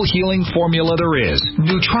powerful healing formula there is.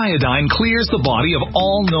 Nutriodine clears the body of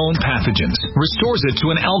all known pathogens, restores it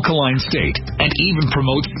to an alkaline state, and even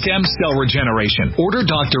promotes stem cell regeneration. Order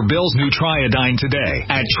Dr. Bill's Nutriodine today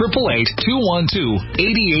at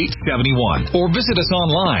 888-212-8871 or visit us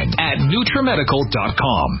online at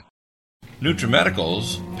NutriMedical.com.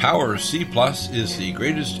 NutriMedical's Power C Plus is the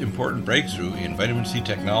greatest important breakthrough in vitamin C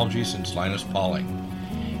technology since Linus Pauling.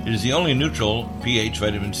 It is the only neutral pH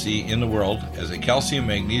vitamin C in the world as a calcium,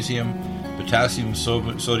 magnesium, potassium,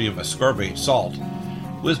 sodium ascorbate salt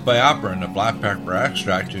with BioPerine, a black pepper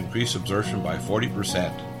extract, to increase absorption by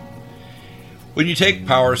 40%. When you take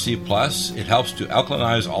Power C Plus, it helps to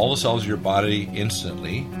alkalinize all the cells of your body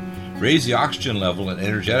instantly, raise the oxygen level and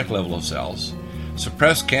energetic level of cells,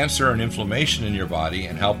 suppress cancer and inflammation in your body,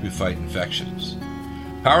 and help you fight infections.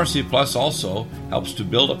 Power C Plus also helps to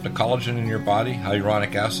build up the collagen in your body,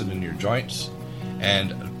 hyaluronic acid in your joints,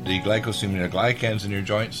 and the glycosaminoglycans in your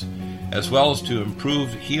joints, as well as to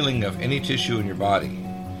improve healing of any tissue in your body.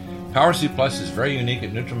 Power C Plus is very unique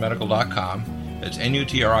at NutriMedical.com. It's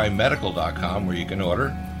NutriMedical.com where you can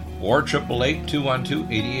order, or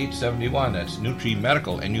 888-212-8871. That's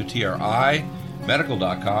NutriMedical, NUTRI,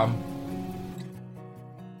 medical.com.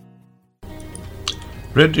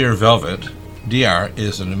 Red Deer Velvet DR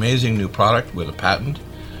is an amazing new product with a patent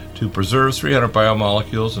to preserve 300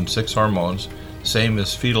 biomolecules and 6 hormones, same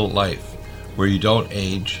as fetal life, where you don't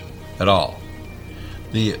age at all.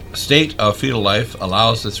 The state of fetal life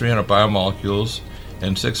allows the 300 biomolecules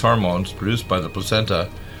and 6 hormones produced by the placenta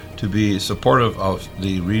to be supportive of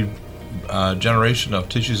the regeneration of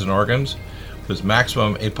tissues and organs, with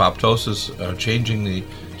maximum apoptosis, changing the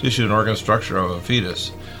tissue and organ structure of a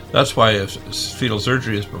fetus. That's why if fetal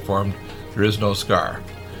surgery is performed, there is no scar.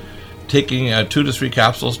 Taking 2 to 3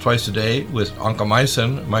 capsules twice a day with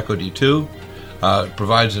oncomycin, myco-D2,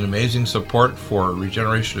 provides an amazing support for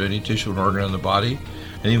regeneration of any tissue and organ in the body,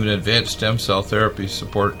 and even advanced stem cell therapy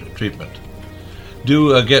support treatment.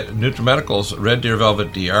 Do get NutriMedical's Red Deer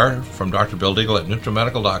Velvet DR from Dr. Bill Deagle at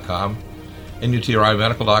NutriMedical.com,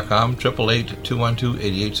 NUTRIMedical.com,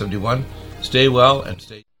 888-212-8871. Stay well and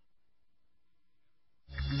stay...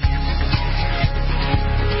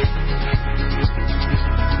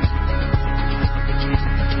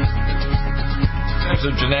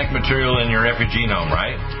 Of genetic material in your epigenome,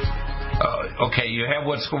 right? Okay, you have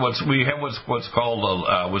what's called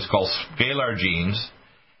scalar genes,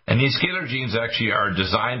 and these scalar genes actually are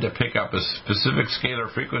designed to pick up a specific scalar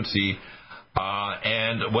frequency,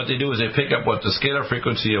 and what they do is they pick up what the scalar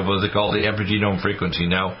frequency of what they call the epigenome frequency.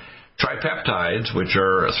 Now, tripeptides, which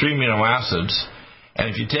are 3 amino acids, and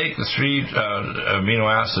if you take the 3 amino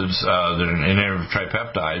acids that are in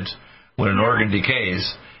tripeptides, when an organ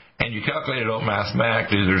decays, and you calculate it out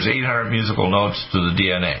mathematically, there's 800 musical notes to the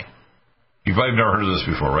DNA. You've probably never heard of this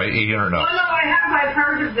before, right? 800 notes. Oh, no, I have. I've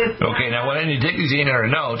heard of this. Okay, now when you take these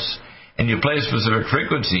 800 notes and you play a specific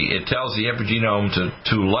frequency, it tells the epigenome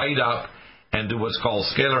to light up and do what's called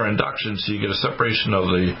scalar induction, so you get a separation of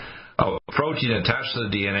the protein attached to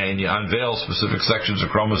the DNA, and you unveil specific sections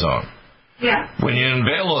of chromosome. Yeah. When you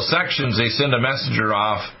unveil those sections, they send a messenger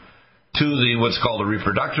off to the what's called the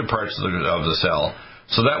reproductive parts of the cell.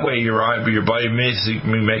 So that way your body may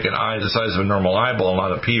make an eye the size of a normal eyeball,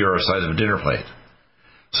 not a pea or the size of a dinner plate.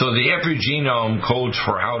 So the epigenome codes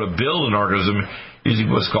for how to build an organism using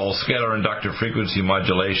what's called scalar inductive frequency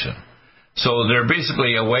modulation. So they're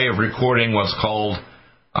basically a way of recording what's called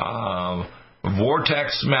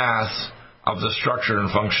vortex math of the structure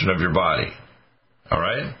and function of your body. All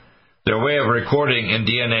right? They're a way of recording in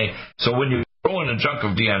DNA. So when you throw in a chunk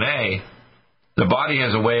of DNA, the body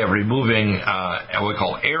has a way of removing what we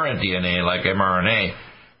call errant DNA, like mRNA.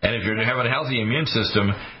 And if you have a healthy immune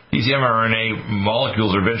system, these mRNA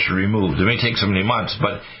molecules are eventually removed. It may take so many months,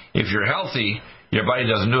 but if you're healthy, your body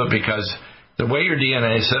doesn't do it because the way your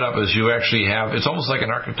DNA is set up is you actually have, it's almost like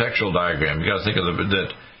an architectural diagram. You got to think of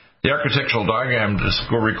the architectural diagram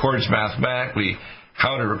records mathematically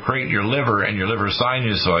how to create your liver and your liver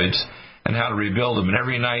sinusoids and how to rebuild them. And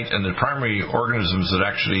every night, and the primary organisms that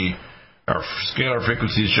actually are scalar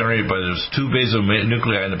frequencies generated by those 2 basal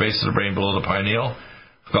nuclei in the base of the brain below the pineal,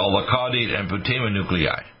 called the caudate and putamen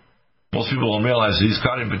nuclei. Most people don't realize these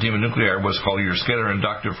caudate and putamen nuclei are what's called your scalar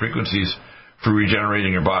inductive frequencies for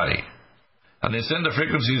regenerating your body. And they send the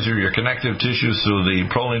frequencies through your connective tissues through the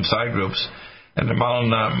proline side groups and the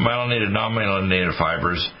myelinated, non-myelinated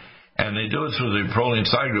fibers, and they do it through the proline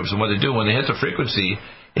side groups. And what they do, when they hit the frequency,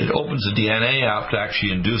 it opens the DNA up to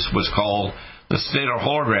actually induce what's called the stellar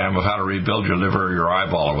hologram of how to rebuild your liver or your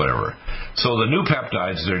eyeball or whatever. So the new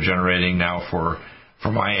peptides they're generating now for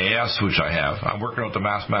my AS, which I have, I'm working out the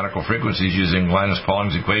mathematical frequencies using Linus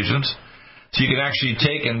Pauling's equations. So you can actually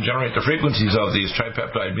take and generate the frequencies of these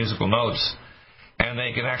tripeptide musical notes, and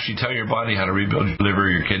they can actually tell your body how to rebuild your liver,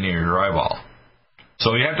 your kidney, or your eyeball.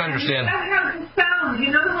 So you have to understand. That's how it sounds. You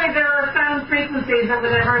know the way there are sound frequencies that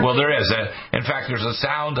I heard. Well, there is. In fact, there's a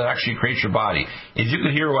sound that actually creates your body. If you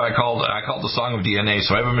could hear what I call the song of DNA.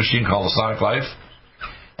 So I have a machine called the Sonic Life,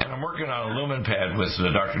 and I'm working on a lumen pad with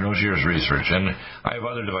Dr. Nozier's research, and I have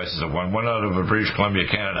other devices of one out of British Columbia,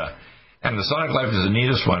 Canada. And the Sonic Life is the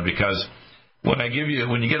neatest one because when you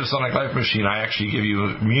get a Sonic Life machine, I actually give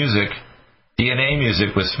you music, DNA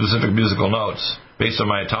music with specific musical notes based on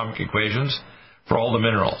my atomic equations for all the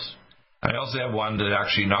minerals. I also have one that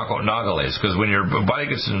actually knock out nagalase, because when your body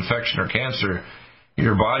gets an infection or cancer,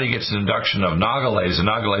 your body gets an induction of nagalase, and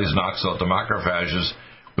nagalase knocks out the macrophages,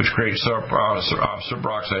 which creates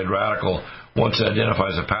superoxide radical once it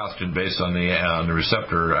identifies a pathogen based on the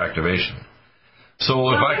receptor activation.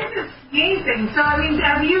 So this is amazing. So, I mean,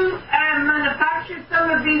 have you manufactured manufactured some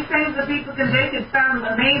of these things that people can make. It sounds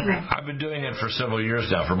amazing. I've been doing it for several years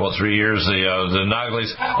now, for about 3 years. The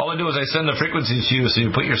Naglies, all I do is I send the frequencies to you, so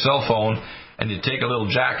you put your cell phone and you take a little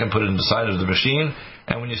jack and put it inside of the machine,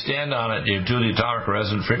 and when you stand on it, you do the atomic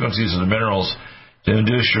resonant frequencies of the minerals to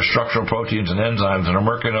induce your structural proteins and enzymes, and I'm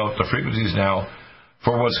working out the frequencies now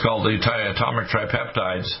for what's called the atomic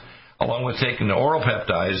tripeptides, along with taking the oral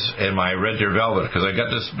peptides and my Red Deer Velvet, because I got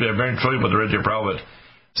this very familiar with the Red Deer Velvet.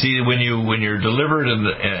 See, when you're delivered in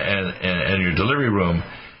your delivery room,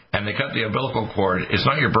 and they cut the umbilical cord, it's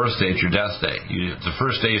not your birthday, it's your death day. It's the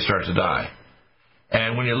first day you start to die.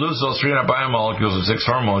 And when you lose those 300 biomolecules and 6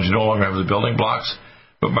 hormones, you no longer have the building blocks.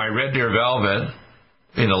 But my Red Deer Velvet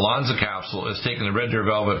in the Lonza capsule is taking the Red Deer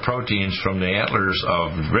Velvet proteins from the antlers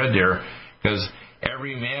of red deer, because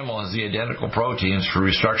every mammal has the identical proteins for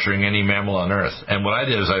restructuring any mammal on Earth. And what I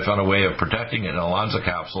did is I found a way of protecting it in a Lonza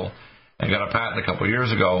capsule and got a patent a couple of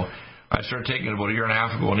years ago. I started taking it about a year and a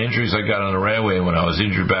half ago, and injuries I got on the railway when I was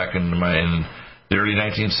injured back in the early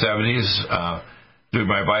 1970s through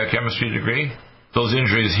my biochemistry degree. Those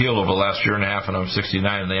injuries healed over the last year and a half, and I'm 69,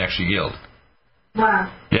 and they actually healed.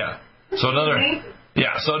 Wow. Yeah. So in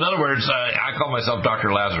other words, I call myself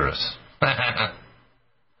Dr. Lazarus.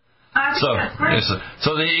 Here's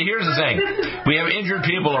the thing. We have injured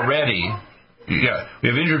people already. Yeah, we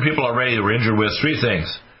have injured people already that were injured with 3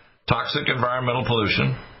 things: toxic environmental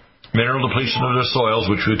pollution, mineral depletion of their soils,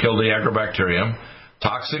 which would kill the agrobacterium,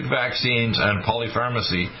 toxic vaccines, and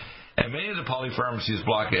polypharmacy. And many of the polypharmacies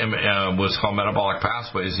block what's called metabolic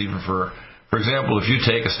pathways. Even for example, if you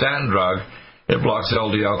take a statin drug, it blocks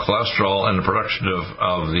LDL cholesterol and the production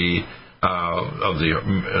of the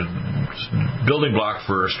building block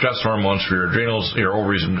for stress hormones for your adrenals, your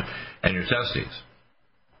ovaries, and your testes.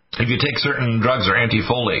 If you take certain drugs or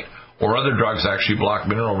antifolate or other drugs, actually block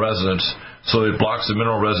mineral resonance, so it blocks the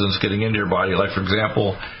mineral resonance getting into your body. Like, for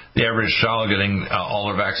example, the average child getting all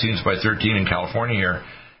their vaccines by 13 in California here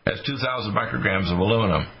has 2,000 micrograms of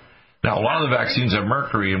aluminum. Now, a lot of the vaccines have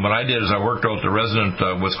mercury, and what I did is I worked out the resonant,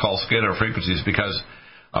 what's called scalar frequencies, because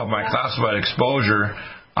of my classified exposure.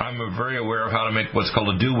 I'm very aware of how to make what's called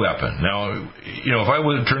a do weapon. Now, if I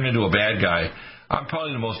would turn into a bad guy, I'm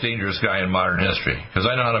probably the most dangerous guy in modern history, because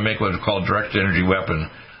I know how to make what's called direct energy weapon.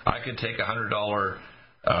 I could take a $100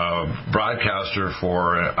 broadcaster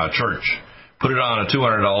for a church, put it on a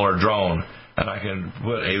 $200 drone, and I can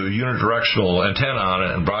put a unidirectional antenna on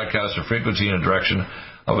it and broadcast a frequency in a direction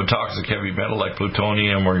of a toxic heavy metal like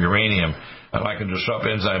plutonium or uranium, and I can disrupt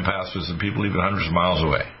enzyme pathways of people even hundreds of miles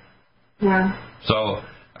away. Yeah. So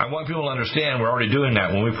I want people to understand we're already doing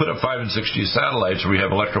that. When we put up 5 and 6G satellites where you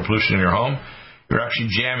have electropollution in your home, you're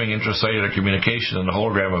actually jamming intracellular communication in the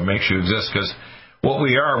hologram of makes you exist, because what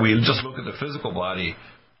we are, we just look at the physical body.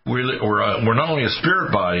 We're not only a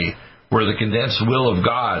spirit body, we're the condensed will of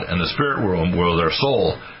God, and the spirit realm, we're their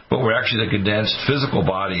soul, but we're actually the condensed physical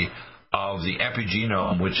body of the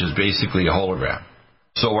epigenome, which is basically a hologram.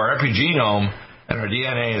 So our epigenome and our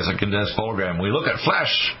DNA is a condensed hologram. We look at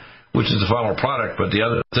flesh, which is the final product, but the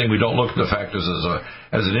other thing we don't look at the fact is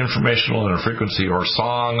as an informational and a frequency or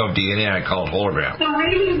song of DNA. I call it hologram. So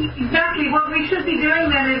really, exactly what we should be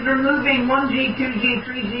doing then is removing 1G, 2G,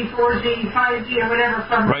 3G, 4G, 5G, or whatever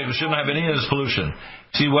from... Right, we shouldn't have any of this pollution.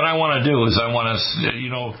 See, what I want to do is I want to,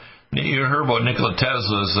 you heard about Nikola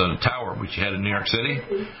Tesla's tower, which he had in New York City.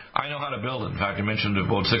 I know how to build it. In fact, I mentioned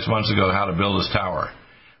about 6 months ago how to build this tower.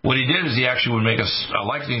 What he did is he actually would make a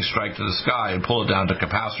lightning strike to the sky and pull it down to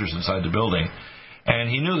capacitors inside the building. And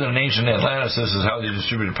he knew that in ancient Atlantis, this is how they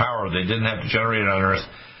distributed power. They didn't have to generate it on Earth.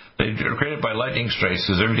 They created by lightning strikes,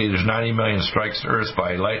 because every day there's 90 million strikes to Earth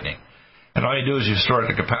by lightning. And all you do is you store it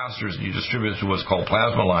to capacitors and you distribute it through what's called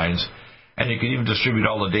plasma lines. And you can even distribute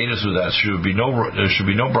all the data through that. There should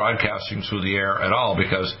be no broadcasting through the air at all,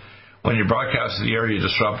 because when you broadcast through the air, you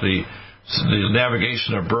disrupt the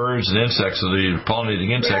navigation of birds and insects, so the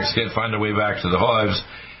pollinating insects can't find their way back to the hives.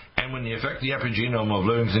 And when you affect the epigenome of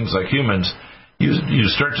living things like humans, you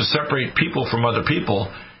start to separate people from other people.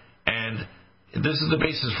 And this is the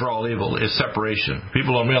basis for all evil, is separation.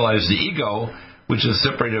 People don't realize the ego, which is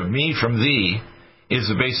separated of me from thee, is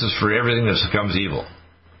the basis for everything that becomes evil.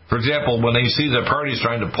 For example, when they see the parties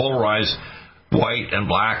trying to polarize white and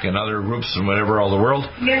black and other groups and whatever all the world,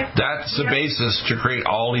 that's the basis to create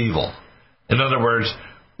all evil. In other words,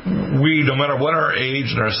 we, no matter what our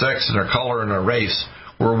age and our sex and our color and our race,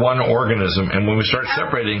 we're one organism. And when we start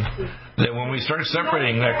separating,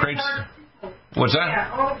 that creates... What's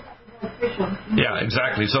that? Yeah,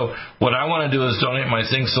 exactly. So what I want to do is donate my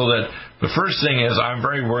things, so that the first thing is I'm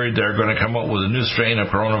very worried they're going to come up with a new strain of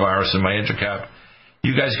coronavirus in my EduCap.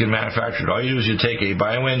 You guys can manufacture it. All you do is you take a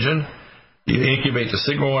bioengine, You incubate the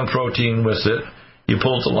sigma-1 protein with it. You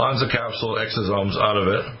pull the Lonza capsule exosomes out of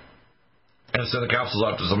it, and send the capsules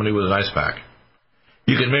out to somebody with an ice pack.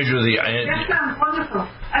 You can measure the... That sounds wonderful.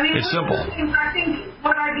 I mean, it's simple. I think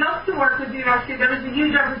what I'd love to work with you, actually, there is a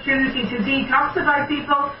huge opportunity to detoxify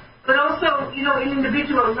people, but also, in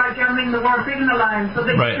individuals, like the Warfarin Alliance, so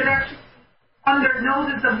that you could actually, under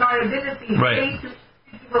notice of liability, say to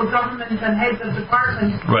individual governments and heads of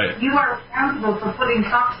departments, you are accountable for putting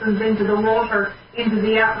toxins into the water, into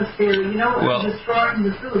the atmosphere, and destroying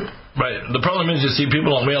the food. Right. The problem is,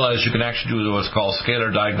 people don't realize you can actually do what's called scalar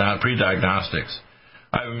pre-diagnostics.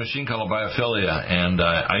 I have a machine called a biophilia, and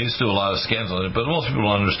I used to do a lot of scans on it, but most people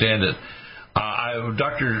don't understand it.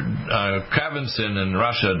 Dr. Kravinson in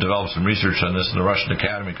Russia developed some research on this in the Russian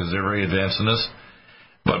Academy because they're very advanced in this.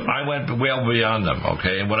 But I went well beyond them,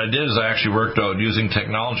 okay? And what I did is I actually worked out using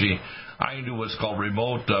technology. I can do what's called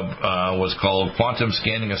quantum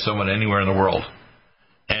scanning of someone anywhere in the world.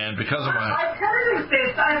 And because of my... I've heard of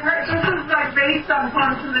this. I've heard this is based on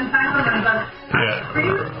quantum entanglement.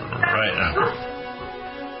 Right.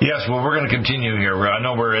 Yes, well, we're going to continue here. I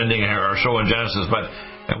know we're ending our show in Genesis,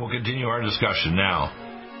 and we'll continue our discussion now.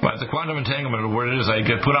 But the quantum entanglement, what it is, I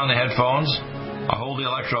get put on the headphones, I hold the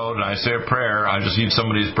electrode, and I say a prayer. I just need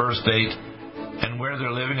somebody's birth date and where they're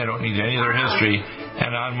living. I don't need any of their history.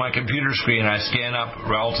 And on my computer screen, I scan up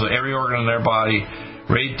to every organ in their body,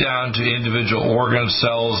 right down to individual organs,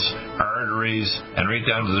 cells, arteries, and right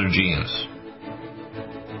down to their genes.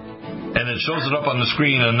 And it shows it up on the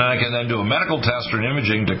screen, and then I can then do a medical test or an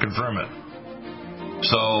imaging to confirm it.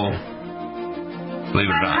 So,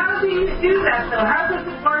 believe it or not. How do you do that, though? How does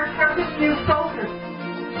it work? How do you focus?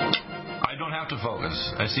 I don't have to focus.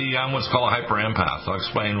 I see I'm what's called a hyper-empath. I'll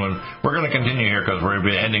explain when... We're going to continue here because we're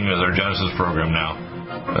going to be ending with our Genesis program now.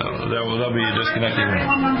 They'll be disconnecting.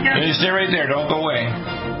 Can you stay right there? Don't go away.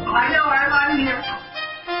 I know. I'm here.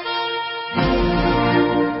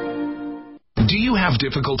 Do you have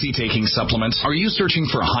difficulty taking supplements? Are you searching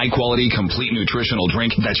for a high-quality, complete nutritional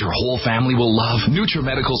drink that your whole family will love?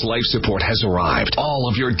 NutriMedical's Life Support has arrived. All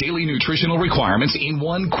of your daily nutritional requirements in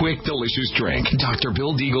one quick, delicious drink. Dr.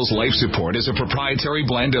 Bill Deagle's Life Support is a proprietary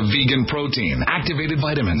blend of vegan protein, activated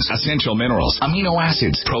vitamins, essential minerals, amino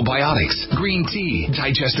acids, probiotics, green tea,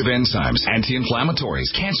 digestive enzymes, anti-inflammatories,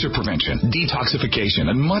 cancer prevention, detoxification,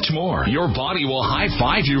 and much more. Your body will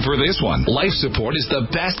high-five you for this one. Life Support is the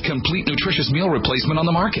best complete nutritious meal replacement on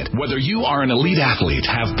the market. Whether you are an elite athlete,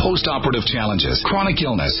 have post-operative challenges, chronic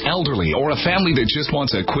illness, elderly, or a family that just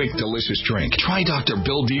wants a quick, delicious drink, try Dr.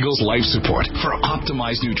 Bill Deagle's Life Support for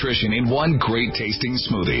optimized nutrition in one great-tasting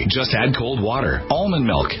smoothie. Just add cold water, almond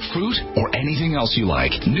milk, fruit, or anything else you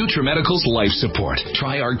like. NutriMedical's Life Support.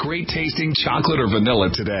 Try our great-tasting chocolate or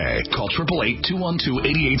vanilla today. Call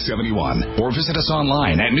 888-212-8871 or visit us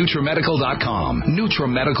online at NutriMedical.com.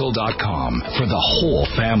 NutriMedical.com for the whole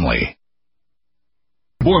family.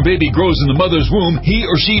 Born baby grows in the mother's womb, he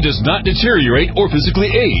or she does not deteriorate or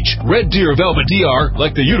physically age. Red Deer Velvet DR,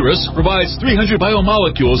 like the uterus, provides 300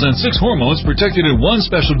 biomolecules and 6 hormones protected in one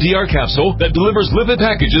special DR capsule that delivers lipid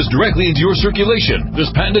packages directly into your circulation.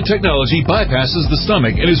 This patented technology bypasses the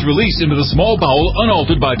stomach and is released into the small bowel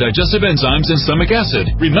unaltered by digestive enzymes and stomach acid.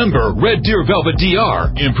 Remember, Red Deer Velvet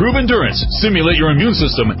DR. Improve endurance, stimulate your immune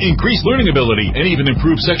system, increase learning ability, and even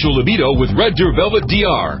improve sexual libido with Red Deer Velvet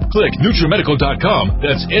DR. Click NutriMedical.com.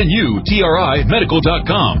 That's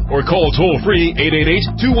NutriMedical.com or call toll-free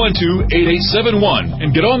 888-212-8871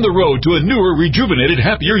 and get on the road to a newer, rejuvenated,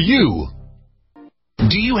 happier you.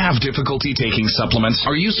 Do you have difficulty taking supplements?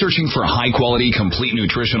 Are you searching for a high-quality, complete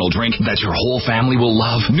nutritional drink that your whole family will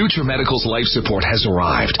love? NutriMedical's Life Support has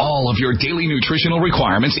arrived. All of your daily nutritional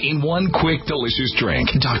requirements in one quick, delicious drink.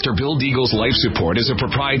 Dr. Bill Deagle's Life Support is a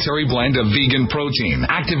proprietary blend of vegan protein,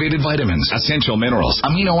 activated vitamins, essential minerals,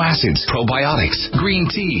 amino acids, probiotics, green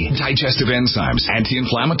tea, digestive enzymes,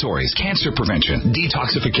 anti-inflammatories, cancer prevention,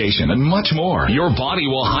 detoxification, and much more. Your body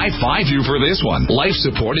will high-five you for this one. Life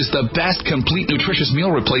Support is the best complete nutritious meal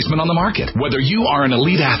replacement on the market. Whether you are an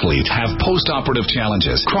elite athlete, have post-operative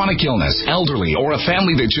challenges, chronic illness, elderly, or a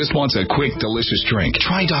family that just wants a quick, delicious drink,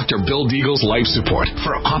 try Dr. Bill Deagle's Life Support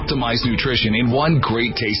for optimized nutrition in one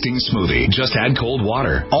great-tasting smoothie. Just add cold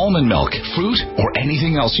water, almond milk, fruit, or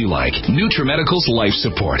anything else you like. NutriMedical's Life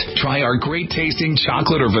Support. Try our great-tasting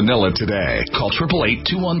chocolate or vanilla today. Call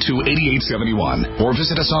 888-212-8871 or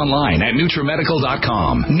visit us online at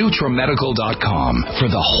NutriMedical.com. NutriMedical.com for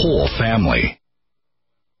the whole family.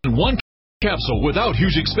 One capsule without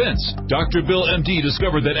huge expense. Dr. Bill MD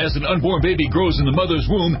discovered that as an unborn baby grows in the mother's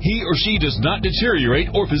womb, he or she does not deteriorate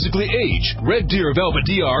or physically age. Red Deer Velvet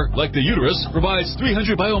DR, like the uterus, provides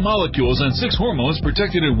 300 biomolecules and 6 hormones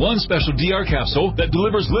protected in one special DR capsule that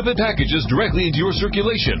delivers lipid packages directly into your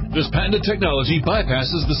circulation. This patented technology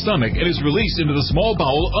bypasses the stomach and is released into the small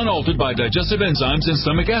bowel unaltered by digestive enzymes and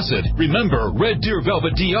stomach acid. Remember, Red Deer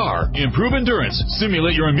Velvet DR. Improve endurance,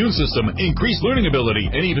 stimulate your immune system, increase learning ability,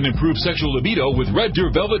 and even improve sexual libido with Red Deer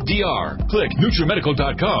Velvet DR. Click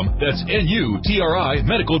NutriMedical.com, that's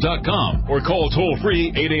NutriMedical.com, or call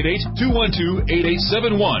toll-free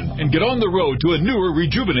 888-212-8871 and get on the road to a newer,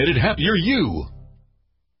 rejuvenated, happier you.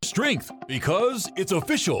 Strength, because it's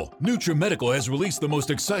official. NutriMedical has released the most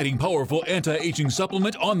exciting, powerful anti-aging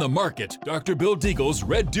supplement on the market. Dr. Bill Deagle's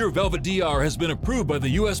Red Deer Velvet DR has been approved by the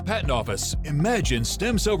U.S. Patent Office. Imagine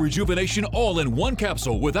stem cell rejuvenation all in one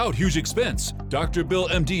capsule without huge expense. Dr. Bill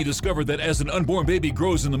MD discovered that as an unborn baby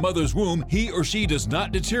grows in the mother's womb, he or she does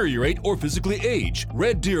not deteriorate or physically age.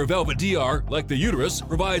 Red Deer Velvet DR, like the uterus,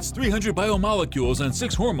 provides 300 biomolecules and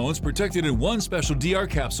 6 hormones protected in one special DR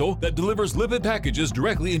capsule that delivers lipid packages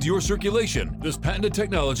directly into your circulation. This patented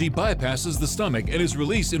technology bypasses the stomach and is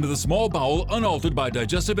released into the small bowel unaltered by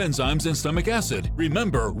digestive enzymes and stomach acid.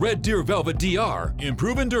 Remember, Red Deer Velvet DR.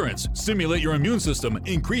 Improve endurance, stimulate your immune system,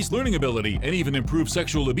 increase learning ability, and even improve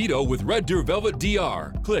sexual libido with Red Deer Velvet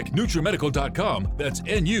DR. Click NutriMedical.com, that's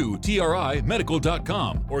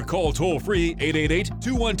NutriMedical.com, or call toll-free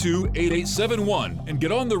 888-212-8871 and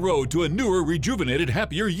get on the road to a newer, rejuvenated,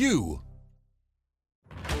 happier you.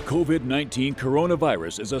 COVID-19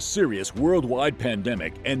 coronavirus is a serious worldwide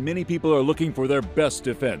pandemic, and many people are looking for their best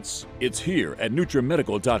defense. It's here at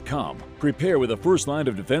NutriMedical.com. Prepare with a first line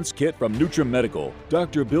of defense kit from NutriMedical.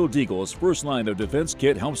 Dr. Bill Deagle's first line of defense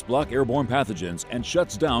kit helps block airborne pathogens and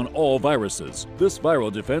shuts down all viruses. This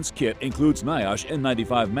viral defense kit includes NIOSH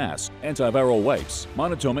N95 mask, antiviral wipes,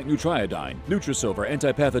 monatomic nutriodine, Nutrisilver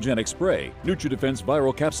antipathogenic spray, NutriDefense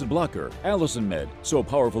viral capsid blocker, Allison Med, so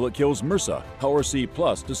powerful it kills MRSA, Power C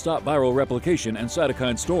Plus to stop viral replication and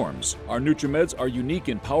cytokine storms. Our NutriMeds are unique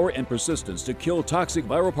in power and persistence to kill toxic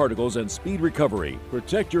viral particles and speed recovery.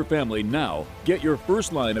 Protect your family now. Get your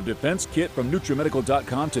first line of defense kit from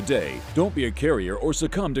NutriMedical.com today. Don't be a carrier or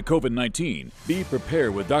succumb to COVID-19. Be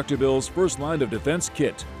prepared with Dr. Bill's first line of defense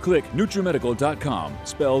kit. Click NutriMedical.com,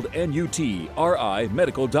 spelled N-U-T-R-I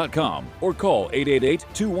Medical.com, or call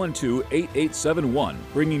 888-212-8871,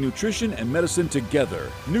 bringing nutrition and medicine together.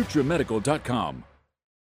 NutriMedical.com.